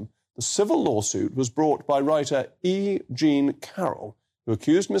against him. The civil lawsuit was brought by writer E. Jean Carroll, who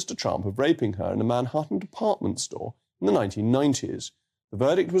accused Mr. Trump of raping her in a Manhattan department store in the 1990s. The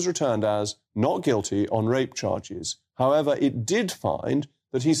verdict was returned as not guilty on rape charges. However, it did find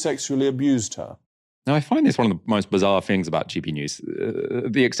that he sexually abused her. Now, I find this one of the most bizarre things about GB News,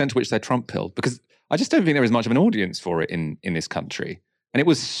 the extent to which they're Trump-pilled, because I just don't think there is much of an audience for it in this country. And it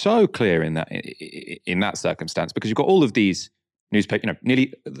was so clear in that circumstance, because you've got all of these newspapers,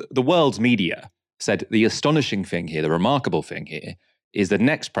 nearly the world's media said the astonishing thing here, the remarkable thing here, is the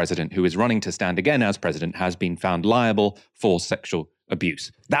next president who is running to stand again as president has been found liable for sexual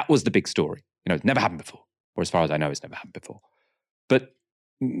abuse. That was the big story. It's never happened before, or as far as I know, it's never happened before. But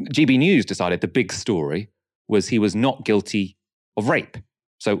GB News decided the big story was he was not guilty of rape.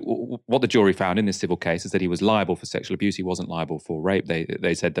 So what the jury found in this civil case is that he was liable for sexual abuse. He wasn't liable for rape.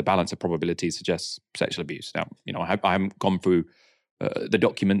 They said the balance of probabilities suggests sexual abuse. Now, I haven't gone through the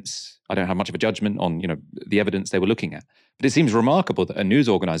documents. I don't have much of a judgment on, the evidence they were looking at. But it seems remarkable that a news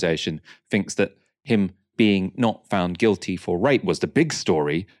organization thinks that him being not found guilty for rape was the big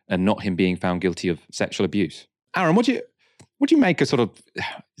story and not him being found guilty of sexual abuse. Aaron, what do you make of sort of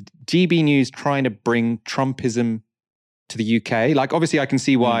GB News trying to bring Trumpism to the UK? Like, obviously, I can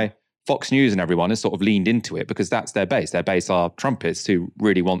see why Fox News and everyone has sort of leaned into it, because that's their base. Their base are Trumpists who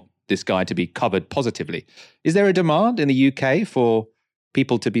really want this guy to be covered positively. Is there a demand in the UK for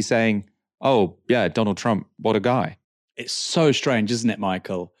people to be saying, oh, yeah, Donald Trump, what a guy? It's so strange, isn't it,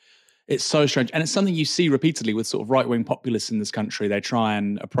 Michael? It's so strange. And it's something you see repeatedly with sort of right-wing populists in this country. They try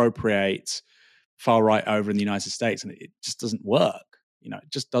and appropriate far right over in the United States, and it just doesn't work. It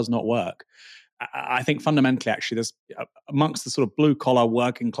just does not work. I think fundamentally, actually, there's amongst the sort of blue collar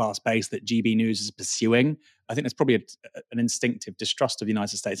working class base that GB News is pursuing, I think there's probably an instinctive distrust of the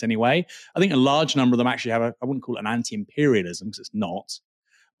United States anyway. I think a large number of them actually have I wouldn't call it an anti-imperialism, because it's not,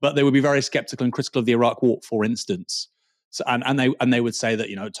 but they would be very skeptical and critical of the Iraq War, for instance. So, and they would say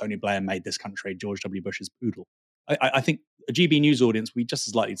that, Tony Blair made this country George W. Bush's poodle. I think a GB News audience would be just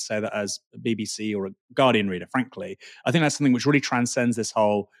as likely to say that as a BBC or a Guardian reader, frankly. I think that's something which really transcends this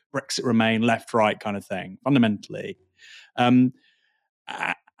whole Brexit Remain, left-right kind of thing, fundamentally. And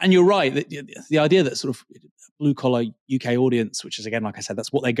you're right, the idea that sort of blue-collar UK audience, which is, again, like I said,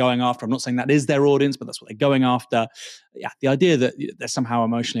 that's what they're going after. I'm not saying that is their audience, but that's what they're going after. Yeah, the idea that they're somehow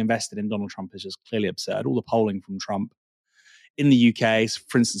emotionally invested in Donald Trump is just clearly absurd. All the polling from Trump in the UK,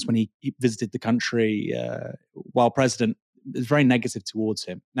 for instance, when he visited the country while president, is very negative towards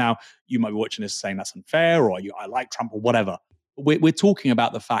him. Now, you might be watching this saying that's unfair, or I like Trump, or whatever. We're talking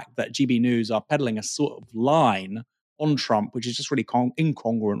about the fact that GB News are peddling a sort of line on Trump, which is just really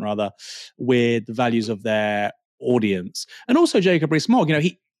incongruent, rather, with the values of their audience. And also Jacob Rees-Mogg,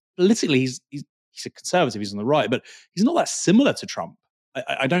 he politically he's a conservative, he's on the right, but he's not that similar to Trump.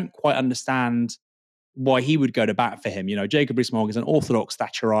 I don't quite understand why he would go to bat for him. Jacob Rees-Mogg is an orthodox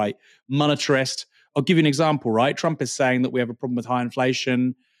Thatcherite monetarist. I'll give you an example, right? Trump is saying that we have a problem with high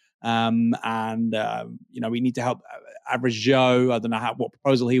inflation, and we need to help average Joe. I don't know what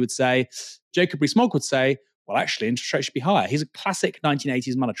proposal he would say. Jacob Rees-Mogg would say, well, actually, interest rates should be higher. He's a classic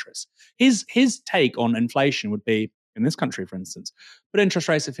 1980s monetarist. His take on inflation would be, in this country, for instance, put interest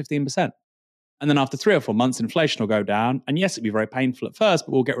rates at 15%. And then after 3 or 4 months, inflation will go down. And yes, it'd be very painful at first,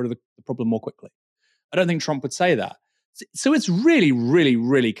 but we'll get rid of the problem more quickly. I don't think Trump would say that. So it's really, really,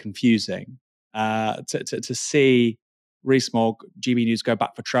 really confusing to see Rees-Mogg, GB News go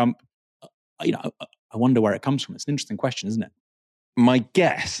back for Trump. I wonder where it comes from. It's an interesting question, isn't it? My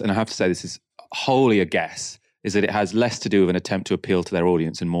guess, and I have to say this is wholly a guess, is that it has less to do with an attempt to appeal to their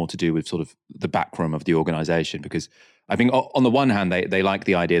audience and more to do with sort of the backroom of the organization. Because I think on the one hand, they like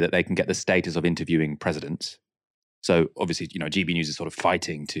the idea that they can get the status of interviewing presidents. So obviously, GB News is sort of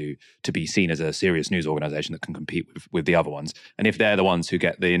fighting to be seen as a serious news organization that can compete with the other ones. And if they're the ones who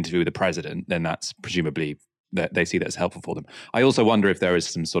get the interview with the president, then that's presumably that they see that as helpful for them. I also wonder if there is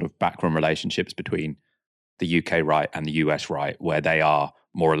some sort of backroom relationships between the UK right and the US right, where they are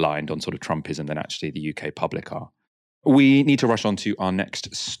more aligned on sort of Trumpism than actually the UK public are. We need to rush on to our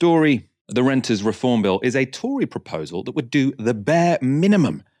next story. The Renters Reform Bill is a Tory proposal that would do the bare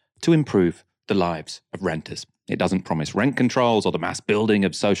minimum to improve the lives of renters. It doesn't promise rent controls or the mass building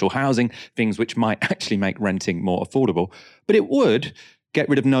of social housing, things which might actually make renting more affordable, but it would get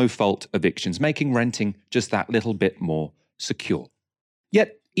rid of no-fault evictions, making renting just that little bit more secure.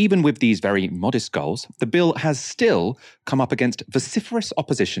 Yet, even with these very modest goals, the bill has still come up against vociferous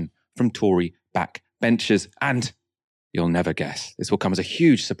opposition from Tory backbenchers. And you'll never guess, this will come as a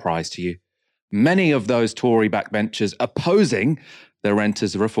huge surprise to you. Many of those Tory backbenchers opposing the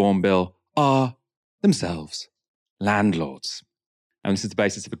Renters Reform Bill are themselves landlords. And this is the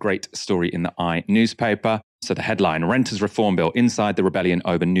basis of a great story in the I newspaper. So the headline, Renters Reform Bill inside the rebellion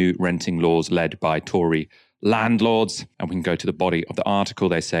over new renting laws led by Tory landlords. And we can go to the body of the article.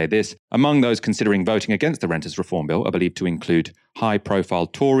 They say this: among those considering voting against the Renters Reform Bill are believed to include high-profile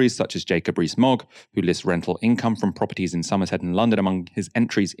Tories such as Jacob Rees-Mogg, who lists rental income from properties in Somerset and London among his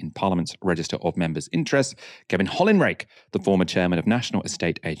entries in Parliament's Register of Members' Interests. Kevin Hollinrake, the former chairman of national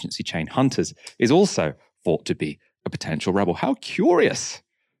estate agency chain Hunters, is also thought to be a potential rebel. How curious!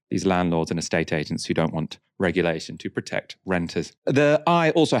 These landlords and estate agents who don't want regulation to protect renters.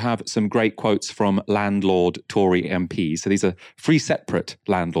 I also have some great quotes from landlord Tory MPs. So these are 3 separate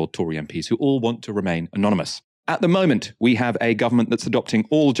landlord Tory MPs who all want to remain anonymous. At the moment, we have a government that's adopting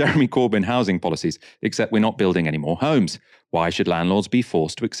all Jeremy Corbyn housing policies, except we're not building any more homes. Why should landlords be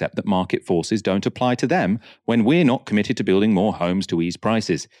forced to accept that market forces don't apply to them when we're not committed to building more homes to ease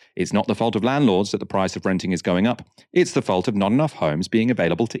prices? It's not the fault of landlords that the price of renting is going up. It's the fault of not enough homes being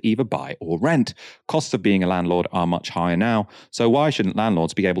available to either buy or rent. Costs of being a landlord are much higher now, so why shouldn't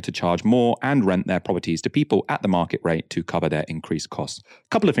landlords be able to charge more and rent their properties to people at the market rate to cover their increased costs? A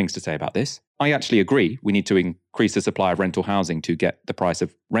couple of things to say about this. I actually agree we need to increase the supply of rental housing to get the price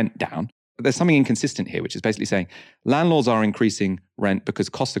of rent down. But there's something inconsistent here, which is basically saying landlords are increasing rent because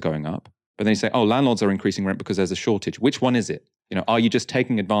costs are going up. But then you say, oh, landlords are increasing rent because there's a shortage. Which one is it? Are you just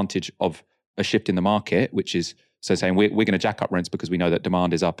taking advantage of a shift in the market, which is so saying we're going to jack up rents because we know that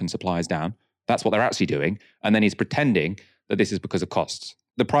demand is up and supply is down? That's what they're actually doing. And then he's pretending that this is because of costs.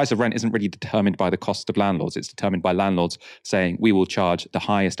 The price of rent isn't really determined by the cost of landlords. It's determined by landlords saying we will charge the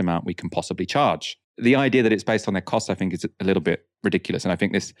highest amount we can possibly charge. The idea that it's based on their costs, I think, is a little bit ridiculous. And I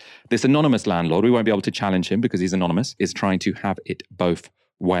think this anonymous landlord, we won't be able to challenge him because he's anonymous, is trying to have it both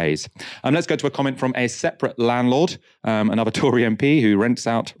ways. Let's go to a comment from a separate landlord, another Tory MP who rents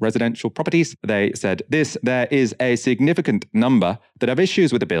out residential properties. They said this: there is a significant number that have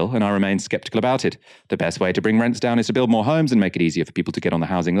issues with the bill and I remain sceptical about it. The best way to bring rents down is to build more homes and make it easier for people to get on the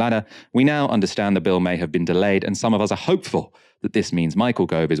housing ladder. We now understand the bill may have been delayed and some of us are hopeful that this means Michael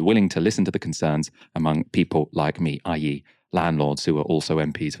Gove is willing to listen to the concerns among people like me, i.e. landlords who are also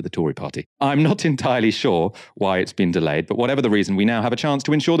MPs for the Tory party. I'm not entirely sure why it's been delayed, but whatever the reason, we now have a chance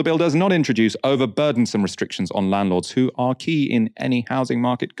to ensure the bill does not introduce overburdensome restrictions on landlords who are key in any housing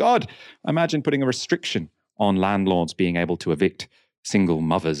market. God, imagine putting a restriction on landlords being able to evict single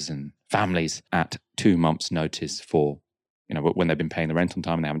mothers and families at 2 months' notice for, when they've been paying the rent on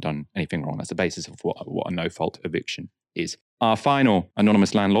time and they haven't done anything wrong. That's the basis of what a no-fault eviction is. Our final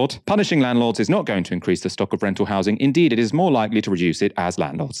anonymous landlord. Punishing landlords is not going to increase the stock of rental housing. Indeed, it is more likely to reduce it as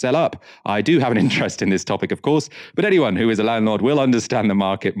landlords sell up. I do have an interest in this topic, of course, but anyone who is a landlord will understand the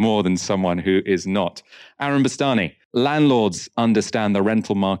market more than someone who is not. Aaron Bastani, landlords understand the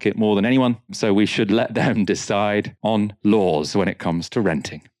rental market more than anyone, so we should let them decide on laws when it comes to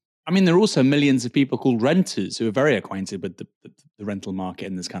renting. I mean, there are also millions of people called renters who are very acquainted with the rental market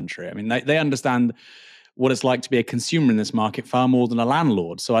in this country. I mean, they understand what it's like to be a consumer in this market far more than a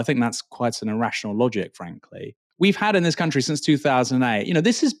landlord. So I think that's quite an irrational logic, frankly. We've had in this country since 2008,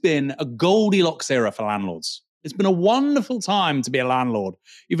 this has been a Goldilocks era for landlords. It's been a wonderful time to be a landlord.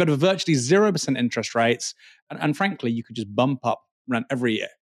 You've had virtually 0% interest rates. And frankly, you could just bump up rent every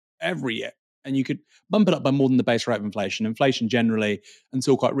year. And you could bump it up by more than the base rate of inflation. Inflation generally,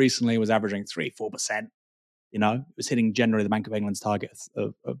 until quite recently, was averaging 3-4%. It was hitting generally the Bank of England's target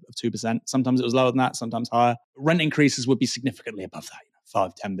of 2%. Sometimes it was lower than that, sometimes higher. Rent increases would be significantly above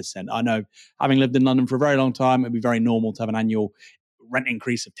that, 5-10%. I know, having lived in London for a very long time, it'd be very normal to have an annual rent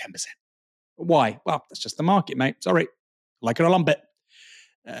increase of 10%. Why? Well, that's just the market, mate. Sorry. Like it or lump it.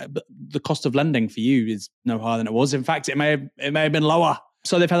 But the cost of lending for you is no higher than it was. In fact, it may have been lower.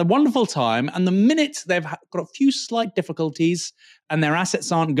 So they've had a wonderful time, and the minute they've got a few slight difficulties and their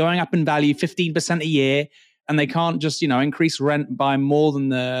assets aren't going up in value 15% a year, and they can't just, increase rent by more than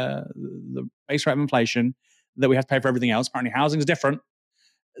the base rate of inflation that we have to pay for everything else. Apparently housing is different.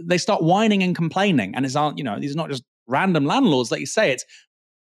 They start whining and complaining, and these are not just random landlords, like you say. It's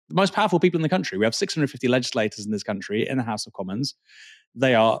the most powerful people in the country. We have 650 legislators in this country in the House of Commons.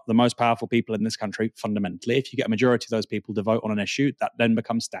 They are the most powerful people in this country, fundamentally. If you get a majority of those people to vote on an issue, that then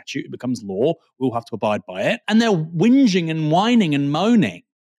becomes statute, it becomes law. We'll have to abide by it. And they're whinging and whining and moaning.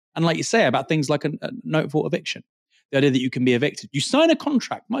 And like you say, about things like a note for eviction, the idea that you can be evicted. You sign a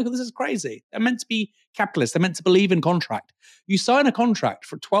contract. Michael, this is crazy. They're meant to be capitalists. They're meant to believe in contract. You sign a contract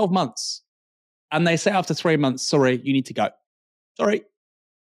for 12 months, and they say after 3 months, sorry, you need to go. Sorry.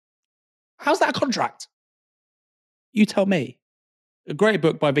 How's that a contract? You tell me. A great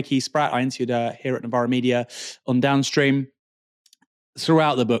book by Vicky Spratt. I interviewed her here at Novara Media on Downstream.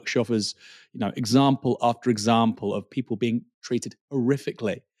 Throughout the book, she offers, example after example of people being treated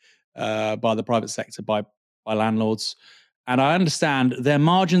horrifically by the private sector, by landlords. And I understand their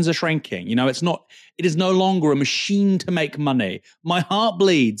margins are shrinking. It is no longer a machine to make money. My heart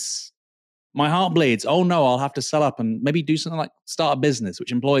bleeds. Oh no, I'll have to sell up and maybe do something like start a business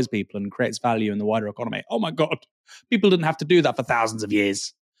which employs people and creates value in the wider economy. Oh my God, people didn't have to do that for thousands of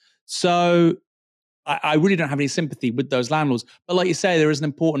years. So I really don't have any sympathy with those landlords. But like you say, there is an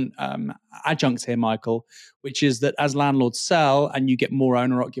important adjunct here, Michael, which is that as landlords sell and you get more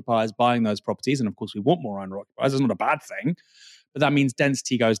owner-occupiers buying those properties, and of course we want more owner-occupiers, that's not a bad thing, but that means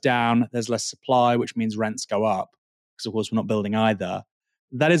density goes down, there's less supply, which means rents go up, because of course we're not building either.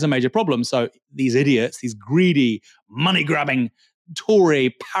 That is a major problem. So these idiots, these greedy, money-grabbing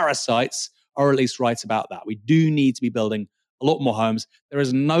Tory parasites are at least right about that. We do need to be building a lot more homes. There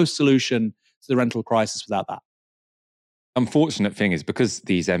is no solution to the rental crisis without that. Unfortunate thing is, because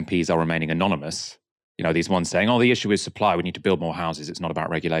these MPs are remaining anonymous, these ones saying, the issue is supply, we need to build more houses, it's not about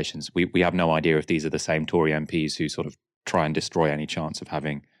regulations. We have no idea if these are the same Tory MPs who sort of try and destroy any chance of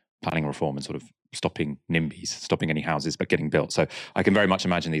having planning reform and sort of stopping NIMBYs, stopping any houses but getting built. So I can very much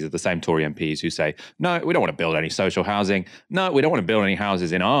imagine these are the same Tory MPs who say, no, we don't want to build any social housing. No, we don't want to build any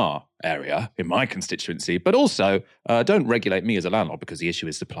houses in our area, in my constituency, but also don't regulate me as a landlord because the issue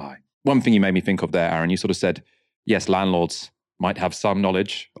is supply. One thing you made me think of there, Aaron, you sort of said, yes, landlords might have some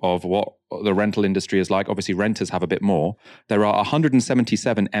knowledge of what the rental industry is like. Obviously, renters have a bit more. There are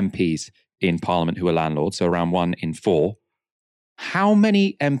 177 MPs in Parliament who are landlords, so around 1 in 4. How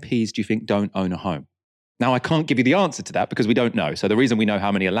many MPs do you think don't own a home? Now, I can't give you the answer to that because we don't know. So the reason we know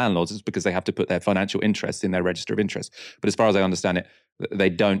how many are landlords is because they have to put their financial interests in their register of interest. But as far as I understand it,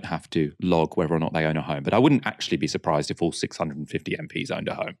 they don't have to log whether or not they own a home. But I wouldn't actually be surprised if all 650 MPs owned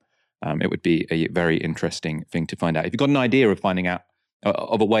a home. It would be a very interesting thing to find out. If you've got an idea of finding out,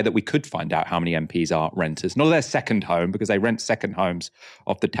 of a way that we could find out how many MPs are renters, not their second home, because they rent second homes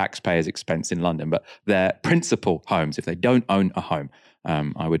off the taxpayers' expense in London, but their principal homes, if they don't own a home,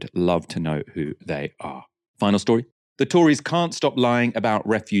 I would love to know who they are. Final story. The Tories can't stop lying about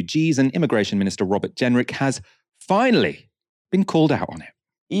refugees, and Immigration Minister Robert Jenrick has finally been called out on it.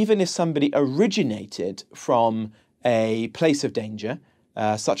 Even if somebody originated from a place of danger,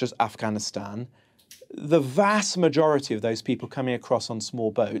 such as Afghanistan, the vast majority of those people coming across on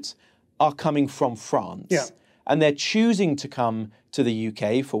small boats are coming from France. Yeah. And they're choosing to come to the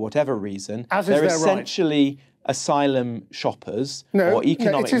UK for whatever reason. As is they're their essentially asylum shoppers or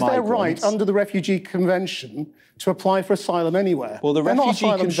economic it is migrants. their right under the Refugee Convention to apply for asylum anywhere. Well, the They're not Refugee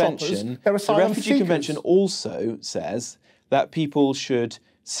asylum Convention, shoppers, they're asylum seekers. Convention also says that people should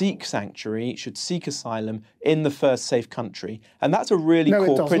seek sanctuary, should seek asylum in the first safe country. And that's a really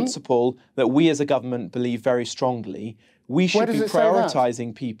core principle that we as a government believe very strongly. We should be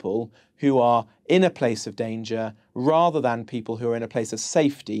prioritising people who are in a place of danger rather than people who are in a place of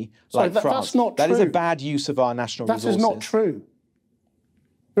safety, like France. That's not true. That is a bad use of our national resources. That is not true.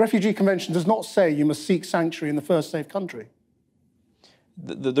 The Refugee Convention does not say you must seek sanctuary in the first safe country.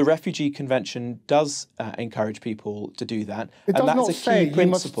 The Refugee Convention does encourage people to do that. It does not say you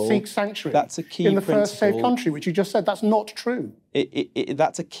must seek sanctuary in the first safe country, which you just said. That's not true.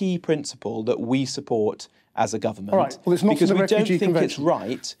 That's a key principle that we support as a government. All right. Well, it's not because in the we don't Refugee think Convention. it's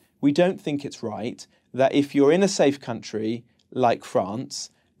right. We don't think it's right that if you're in a safe country like France,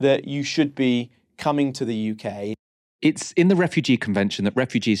 that you should be coming to the UK. It's in the Refugee Convention that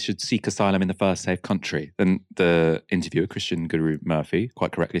refugees should seek asylum in the first safe country. Then the interviewer, Christian Guru Murphy,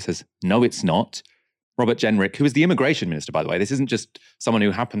 quite correctly says, no, it's not. Robert Jenrick, who is the immigration minister, by the way, this isn't just someone who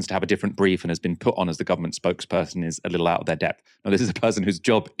happens to have a different brief and has been put on as the government spokesperson, is a little out of their depth. No, this is a person whose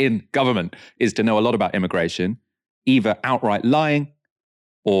job in government is to know a lot about immigration, either outright lying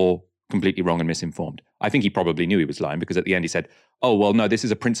or completely wrong and misinformed. I think he probably knew he was lying because at the end he said, oh, well, no, this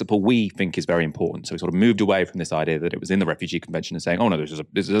is a principle we think is very important. So he sort of moved away from this idea that it was in the Refugee Convention and saying, oh, no,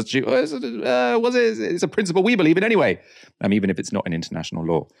 it's a principle we believe in anyway, even if it's not in international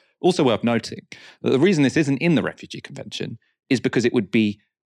law. Also worth noting that the reason this isn't in the Refugee Convention is because it would be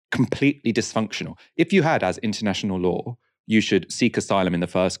completely dysfunctional. If you had, as international law, you should seek asylum in the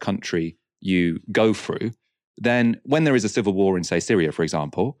first country you go through, then when there is a civil war in, say, Syria, for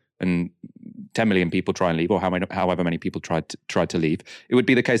example, and 10 million people try and leave, or however many people tried to leave, it would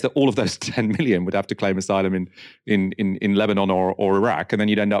be the case that all of those 10 million would have to claim asylum in Lebanon or Iraq, and then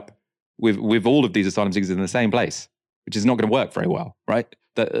you'd end up with all of these asylum seekers in the same place, which is not going to work very well, right?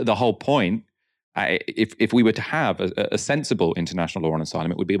 The whole point, if we were to have a sensible international law on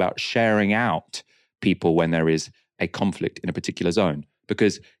asylum, it would be about sharing out people when there is a conflict in a particular zone.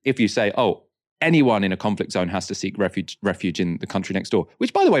 Because if you say, oh, anyone in a conflict zone has to seek refuge in the country next door,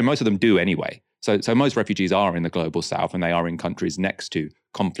 which, by the way, most of them do anyway. So most refugees are in the global south and they are in countries next to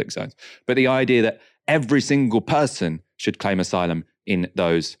conflict zones. But the idea that every single person should claim asylum in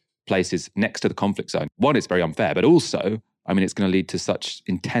those places next to the conflict zone, one, it's very unfair, but also, it's going to lead to such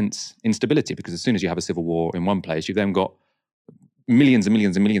intense instability because as soon as you have a civil war in one place, you've then got millions and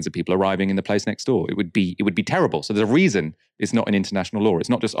millions and millions of people arriving in the place next door. It would be terrible. So there's a reason it's not in international law. It's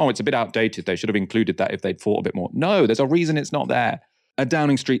not just, it's a bit outdated. They should have included that if they'd thought a bit more. No, there's a reason it's not there. A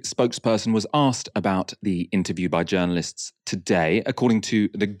Downing Street spokesperson was asked about the interview by journalists today. According to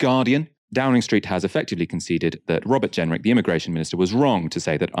The Guardian, Downing Street has effectively conceded that Robert Jenrick, the immigration minister, was wrong to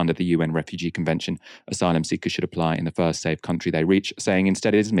say that under the UN Refugee Convention, asylum seekers should apply in the first safe country they reach, saying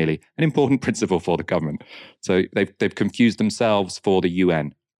instead it is merely an important principle for the government. So they've confused themselves for the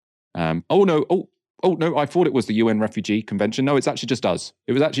UN. No, I thought it was the UN Refugee Convention. No, it's actually just us.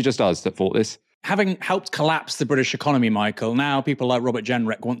 It was actually just us that thought this. Having helped collapse the British economy, Michael, now people like Robert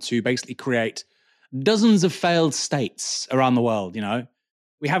Jenrick want to basically create dozens of failed states around the world,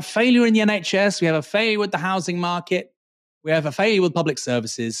 We have failure in the NHS. We have a failure with the housing market. We have a failure with public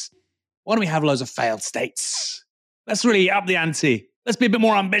services. Why don't we have loads of failed states? Let's really up the ante. Let's be a bit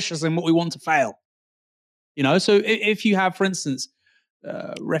more ambitious in what we want to fail. So if you have, for instance,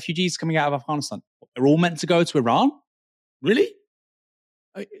 refugees coming out of Afghanistan, they're all meant to go to Iran? Really?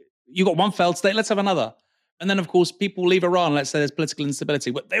 You got one failed state, let's have another. And then, of course, people leave Iran. Let's say there's political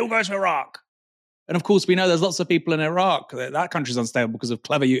instability, but they all go to Iraq. And of course, we know there's lots of people in Iraq. That country's unstable because of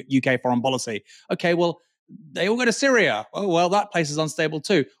clever UK foreign policy. Okay, well, they all go to Syria. Oh, well, that place is unstable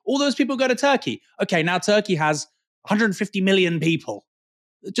too. All those people go to Turkey. Okay, now Turkey has 150 million people.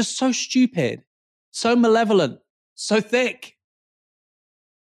 They're just so stupid, so malevolent, so thick.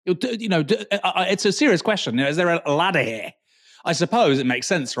 It's a serious question. Is there a ladder here? I suppose it makes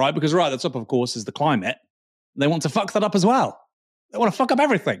sense, right? Because right at the top, of course, is the climate. They want to fuck that up as well. They want to fuck up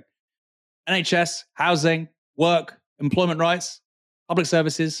everything. NHS, housing, work, employment rights, public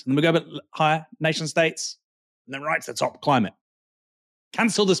services, and then we go a bit higher, nation states, and then right to the top, climate.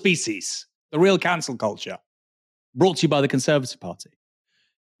 Cancel the species, the real cancel culture, brought to you by the Conservative Party.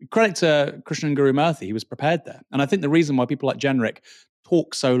 Credit to Christian Guru Murthy, he was prepared there. And I think the reason why people like Jenrick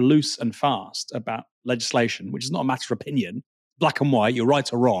talk so loose and fast about legislation, which is not a matter of opinion, black and white, you're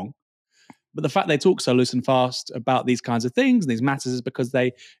right or wrong, but the fact they talk so loose and fast about these kinds of things and these matters is because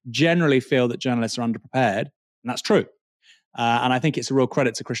they generally feel that journalists are underprepared, and that's true. And I think it's a real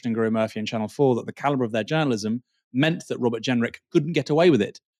credit to Christian Guru Murphy and Channel 4 that the caliber of their journalism meant that Robert Jenrick couldn't get away with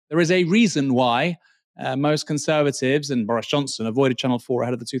it. There is a reason why most Conservatives and Boris Johnson avoided Channel 4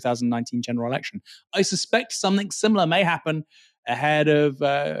 ahead of the 2019 general election. I suspect something similar may happen ahead of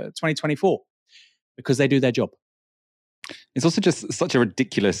 2024 because they do their job. It's also just such a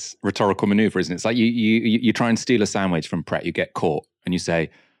ridiculous rhetorical maneuver, isn't it? It's like you try and steal a sandwich from Pret, you get caught, and you say,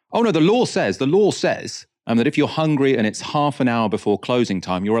 oh no, the law says that if you're hungry and it's half an hour before closing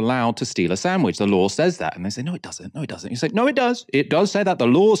time, you're allowed to steal a sandwich. The law says that. And they say, no, it doesn't. No, it doesn't. You say, no, it does. It does say that. The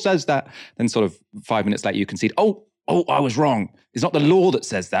law says that. Then sort of 5 minutes later, you concede, oh, I was wrong. It's not the law that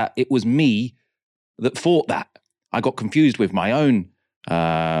says that. It was me that thought that. I got confused with my own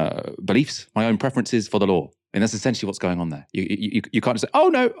beliefs, my own preferences for the law. And that's essentially what's going on there. You can't say,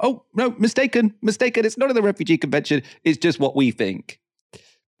 oh, no, mistaken. It's not in the Refugee Convention. It's just what we think.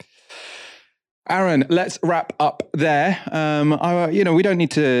 Aaron, let's wrap up there. We don't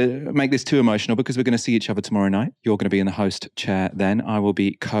need to make this too emotional because we're going to see each other tomorrow night. You're going to be in the host chair then. I will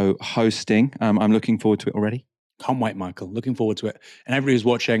be co-hosting. I'm looking forward to it already. Can't wait, Michael. Looking forward to it. And everybody who's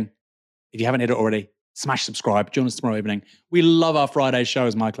watching, if you haven't hit it already, smash subscribe. Join us tomorrow evening. We love our Friday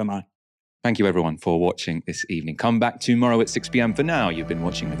shows, Michael and I. Thank you, everyone, for watching this evening. Come back tomorrow at 6 p.m. For now, you've been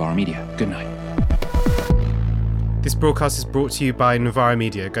watching Novara Media. Good night. This broadcast is brought to you by Novara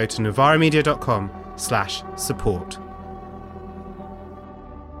Media. Go to novaramedia.com/support.